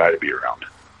cool guy to be around.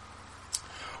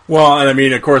 Well, and I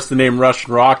mean, of course, the name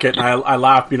Russian Rocket, and I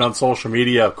laugh being on social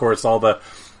media. Of course,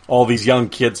 all these young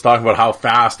kids talking about how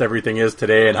fast everything is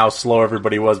today and how slow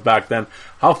everybody was back then.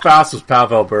 How fast was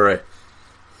Pavel Bure?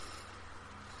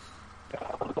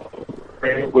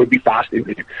 It would be fast.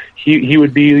 He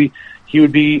would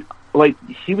be like,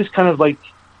 he was kind of like,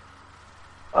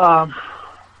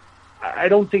 I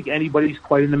don't think anybody's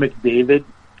quite in the McDavid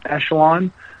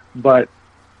echelon, but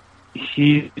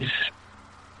he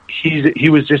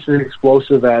was just as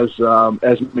explosive as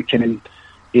McKinnon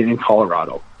in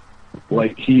Colorado.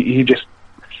 Like he just,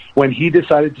 when he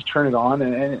decided to turn it on,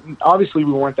 and obviously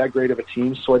we weren't that great of a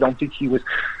team, so I don't think he was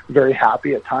very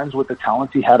happy at times with the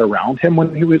talent he had around him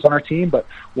when he was on our team. But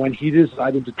when he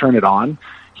decided to turn it on,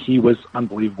 he was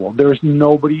unbelievable. There's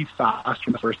nobody faster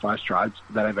in the first 5 strides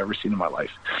that I've ever seen in my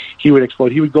life. He would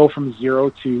explode. He would go from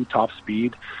 0 to top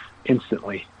speed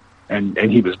instantly, and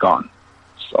he was gone.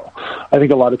 So I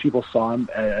think a lot of people saw him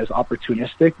as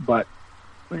opportunistic, but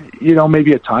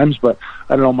maybe at times, but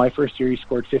I don't know. My first year, he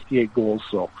scored 58 goals.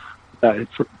 So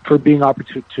for being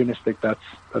opportunistic,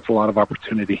 that's a lot of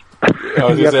opportunity.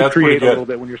 You have to create a little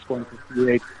bit when you're scoring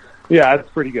 58. Yeah, that's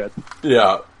pretty good.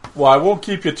 Yeah. Well, I won't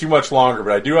keep you too much longer,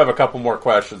 but I do have a couple more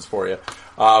questions for you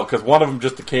because one of them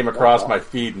just came across my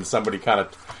feed and somebody kind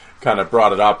of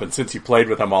brought it up. And since you played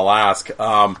with him, I'll ask.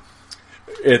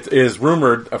 It is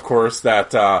rumored, of course,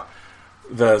 that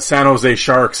the San Jose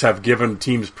Sharks have given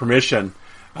teams permission,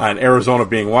 and Arizona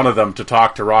being one of them, to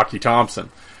talk to Rocky Thompson,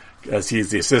 as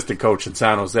he's the assistant coach in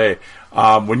San Jose.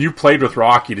 When you played with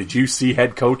Rocky, did you see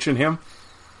head coach in him?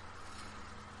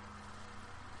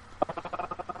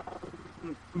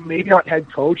 Maybe not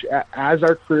head coach. As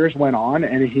our careers went on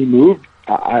and he moved,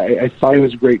 I thought he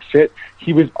was a great fit.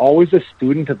 He was always a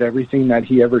student of everything that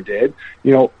he ever did.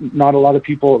 Not a lot of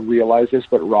people realize this,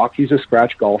 but Rocky's a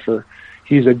scratch golfer.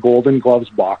 He's a Golden Gloves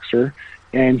boxer,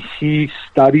 and he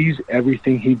studies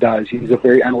everything he does. He's a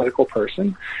very analytical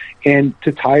person, and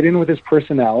to tie it in with his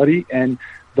personality and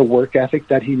the work ethic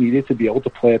that he needed to be able to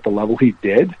play at the level he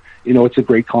did, it's a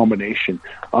great combination.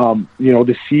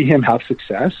 To see him have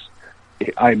success,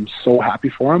 I'm so happy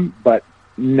for him, but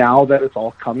now that it's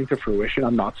all coming to fruition,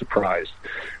 I'm not surprised,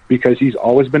 because he's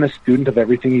always been a student of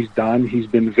everything he's done. He's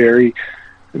been very,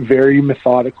 very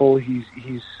methodical. He's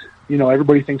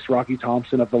everybody thinks Rocky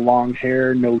Thompson of the long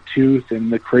hair, no tooth,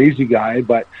 and the crazy guy,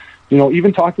 but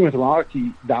even talking with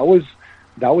Rocky, that was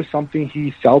something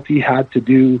he felt he had to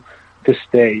do to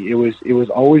stay. It was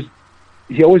always,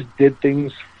 he always did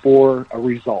things for a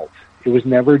result. It was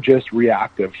never just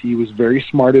reactive. He was very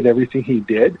smart at everything he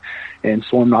did, and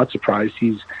so I'm not surprised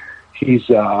he's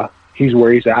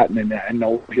where he's at, and I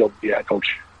know he'll be a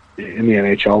coach in the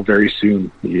NHL very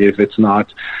soon. If it's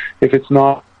not here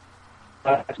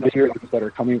that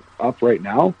are coming up right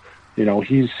now, you know,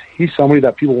 he's somebody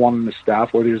that people want on the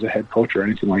staff, whether he's a head coach or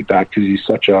anything like that, because he's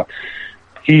such a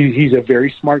he's a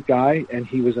very smart guy, and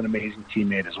he was an amazing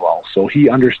teammate as well. So he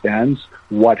understands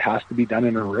what has to be done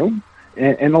in a room,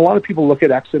 and a lot of people look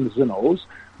at X's and O's,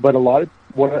 but what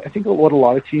a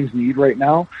lot of teams need right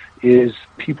now is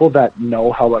people that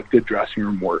know how a good dressing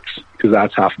room works, because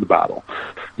that's half of the battle.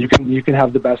 You can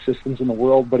have the best systems in the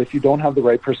world, but if you don't have the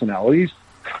right personalities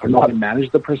or know how to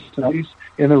manage the personalities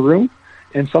in the room,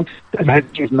 and sometimes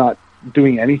managers not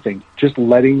doing anything, just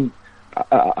letting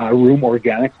a room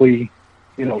organically,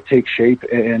 you know, take shape,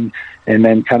 and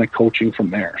then kind of coaching from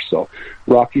there. So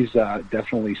Rocky's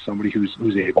definitely somebody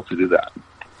who's able to do that.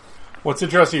 What's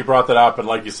interesting, you brought that up, and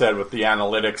like you said, with the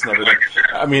analytics and everything.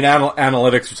 I mean,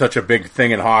 analytics are such a big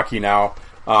thing in hockey now.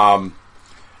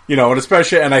 You know, and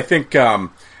especially, and I think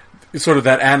sort of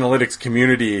that analytics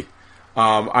community.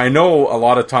 I know a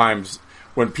lot of times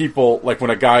when people, like when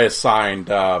a guy is signed,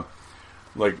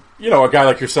 like, you know, a guy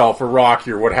like yourself or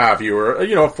Rocky or what have you, or,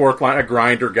 you know, a fourth line, a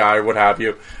grinder guy, what have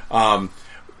you,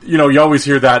 you know, you always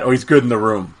hear that, oh, he's good in the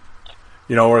room,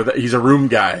 you know, or he's a room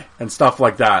guy and stuff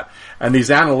like that. And these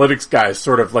analytics guys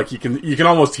sort of like, you can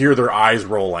almost hear their eyes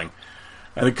rolling,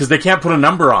 and because they can't put a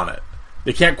number on it.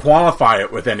 They can't quantify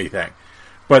it with anything.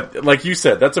 But like you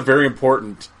said, that's a very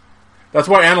important, that's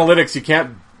why analytics, you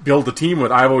can't build a team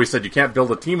with. I've always said you can't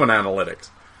build a team on analytics,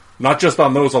 not just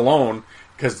on those alone,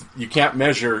 because you can't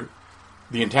measure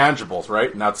the intangibles,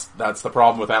 right? And that's the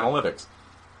problem with analytics.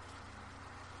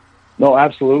 No,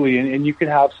 absolutely. And you can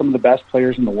have some of the best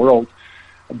players in the world,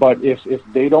 but if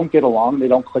they don't get along, they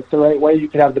don't click the right way, you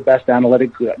could have the best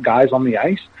athletic guys on the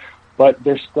ice, but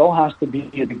there still has to be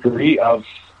a degree of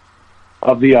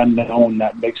the unknown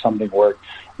that makes something work.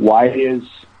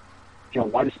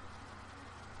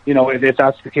 If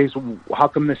that's the case, how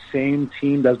come the same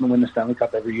team doesn't win the Stanley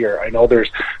Cup every year? I know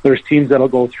there's teams that'll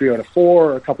go 3 out of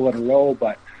 4 or a couple in a row,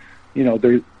 but you know,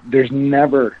 there's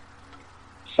never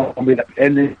somebody that,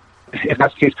 and if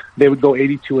that's the case, they would go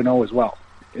 82-0 as well,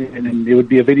 and it would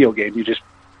be a video game. You just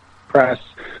press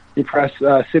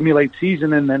simulate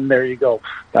season, and then there you go.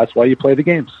 That's why you play the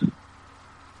games.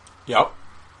 Yep.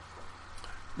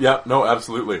 Yeah. No,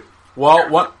 absolutely.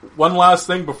 Well, one last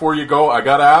thing before you go, I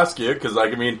got to ask you, because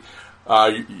what's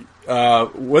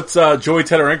Joey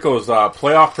Tedarenko's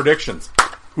playoff predictions?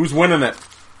 Who's winning it?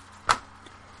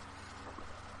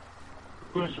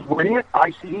 Who's winning it?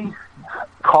 I see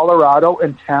Colorado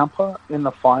and Tampa in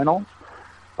the finals.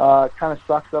 Kind of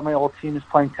sucks that my old team is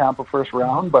playing Tampa first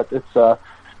round, but it's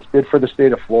good for the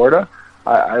state of Florida.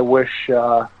 I wish.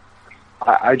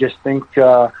 I just think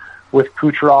with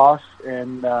Kucherov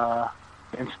and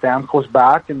Stamkos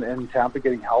back and Tampa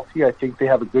getting healthy, I think they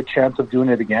have a good chance of doing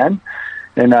it again.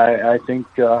 And I think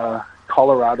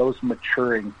Colorado's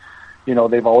maturing. You know,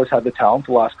 they've always had the talent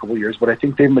the last couple of years, but I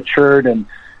think they've matured and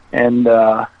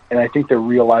I think they're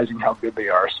realizing how good they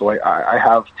are. So I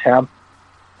have Tampa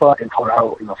and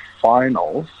Colorado in the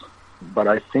finals, but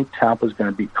I think Tampa's going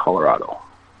to beat Colorado.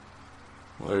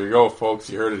 Well, there you go, folks.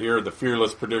 You heard it here. The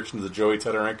fearless predictions of Joey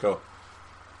Tedarenko.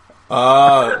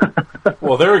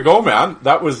 Well, there we go, man.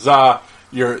 That was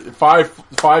your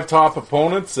five top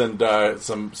opponents and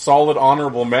some solid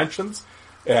honorable mentions,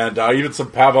 and even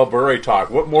some Pavel Bure talk.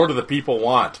 What more do the people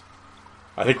want?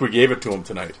 I think we gave it to them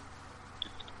tonight.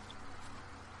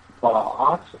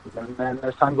 Awesome. And then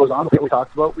as time goes on, what we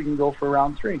talked about, we can go for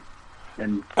round 3.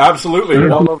 And absolutely.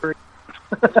 All over.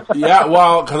 Yeah,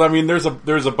 well, because I mean, there's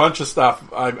a bunch of stuff.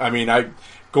 I mean,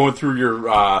 going through your,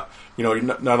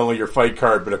 not only your fight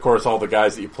card, but of course all the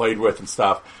guys that you played with and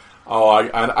stuff.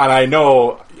 I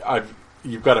know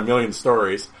you've got a million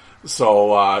stories.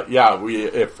 So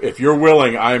if you're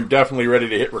willing, I'm definitely ready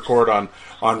to hit record on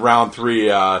round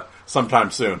 3 sometime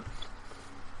soon.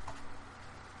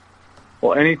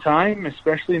 Well, anytime,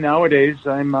 especially nowadays.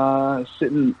 I'm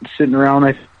sitting around.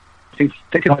 I think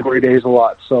thinking about great days a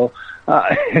lot. So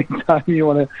anytime you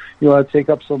want to take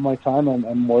up some of my time,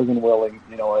 I'm more than willing.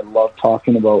 You know, I love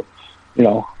talking about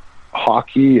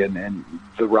hockey and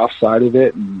the rough side of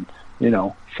it, and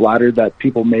flattered that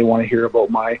people may want to hear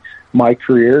about my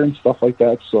career and stuff like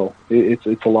that. So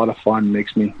it's a lot of fun.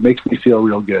 Makes me feel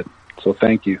real good. So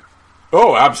thank you.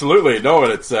 Oh, absolutely. No,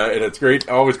 and it's great.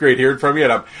 Always great hearing from you.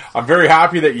 And I'm very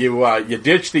happy that you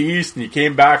ditched the East and you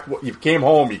came back. You came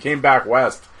home. You came back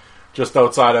West. just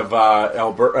outside of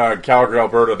Calgary,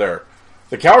 Alberta there.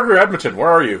 The Calgary, Edmonton, where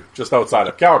are you? Just outside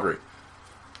of Calgary.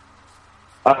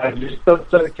 Just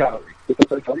outside of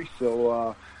Calgary.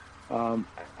 So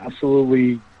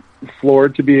absolutely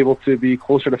floored to be able to be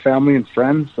closer to family and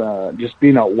friends. Just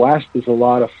being out west is a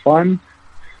lot of fun.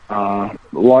 A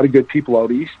lot of good people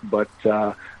out east, but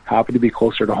happy to be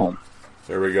closer to home.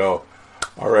 There we go.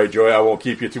 All right, Joey, I won't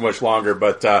keep you too much longer,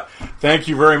 but thank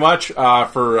you very much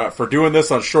for doing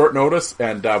this on short notice,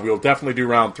 and we'll definitely do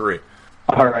round 3.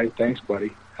 All right, thanks,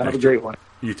 buddy. Have a great one.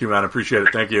 You too, man. Appreciate it.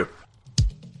 Thank you.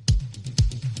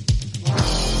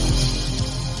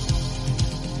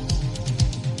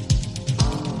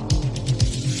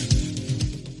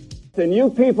 And you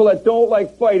people that don't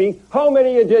like fighting, how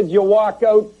many of you did you walk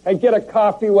out and get a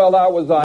coffee while that was on?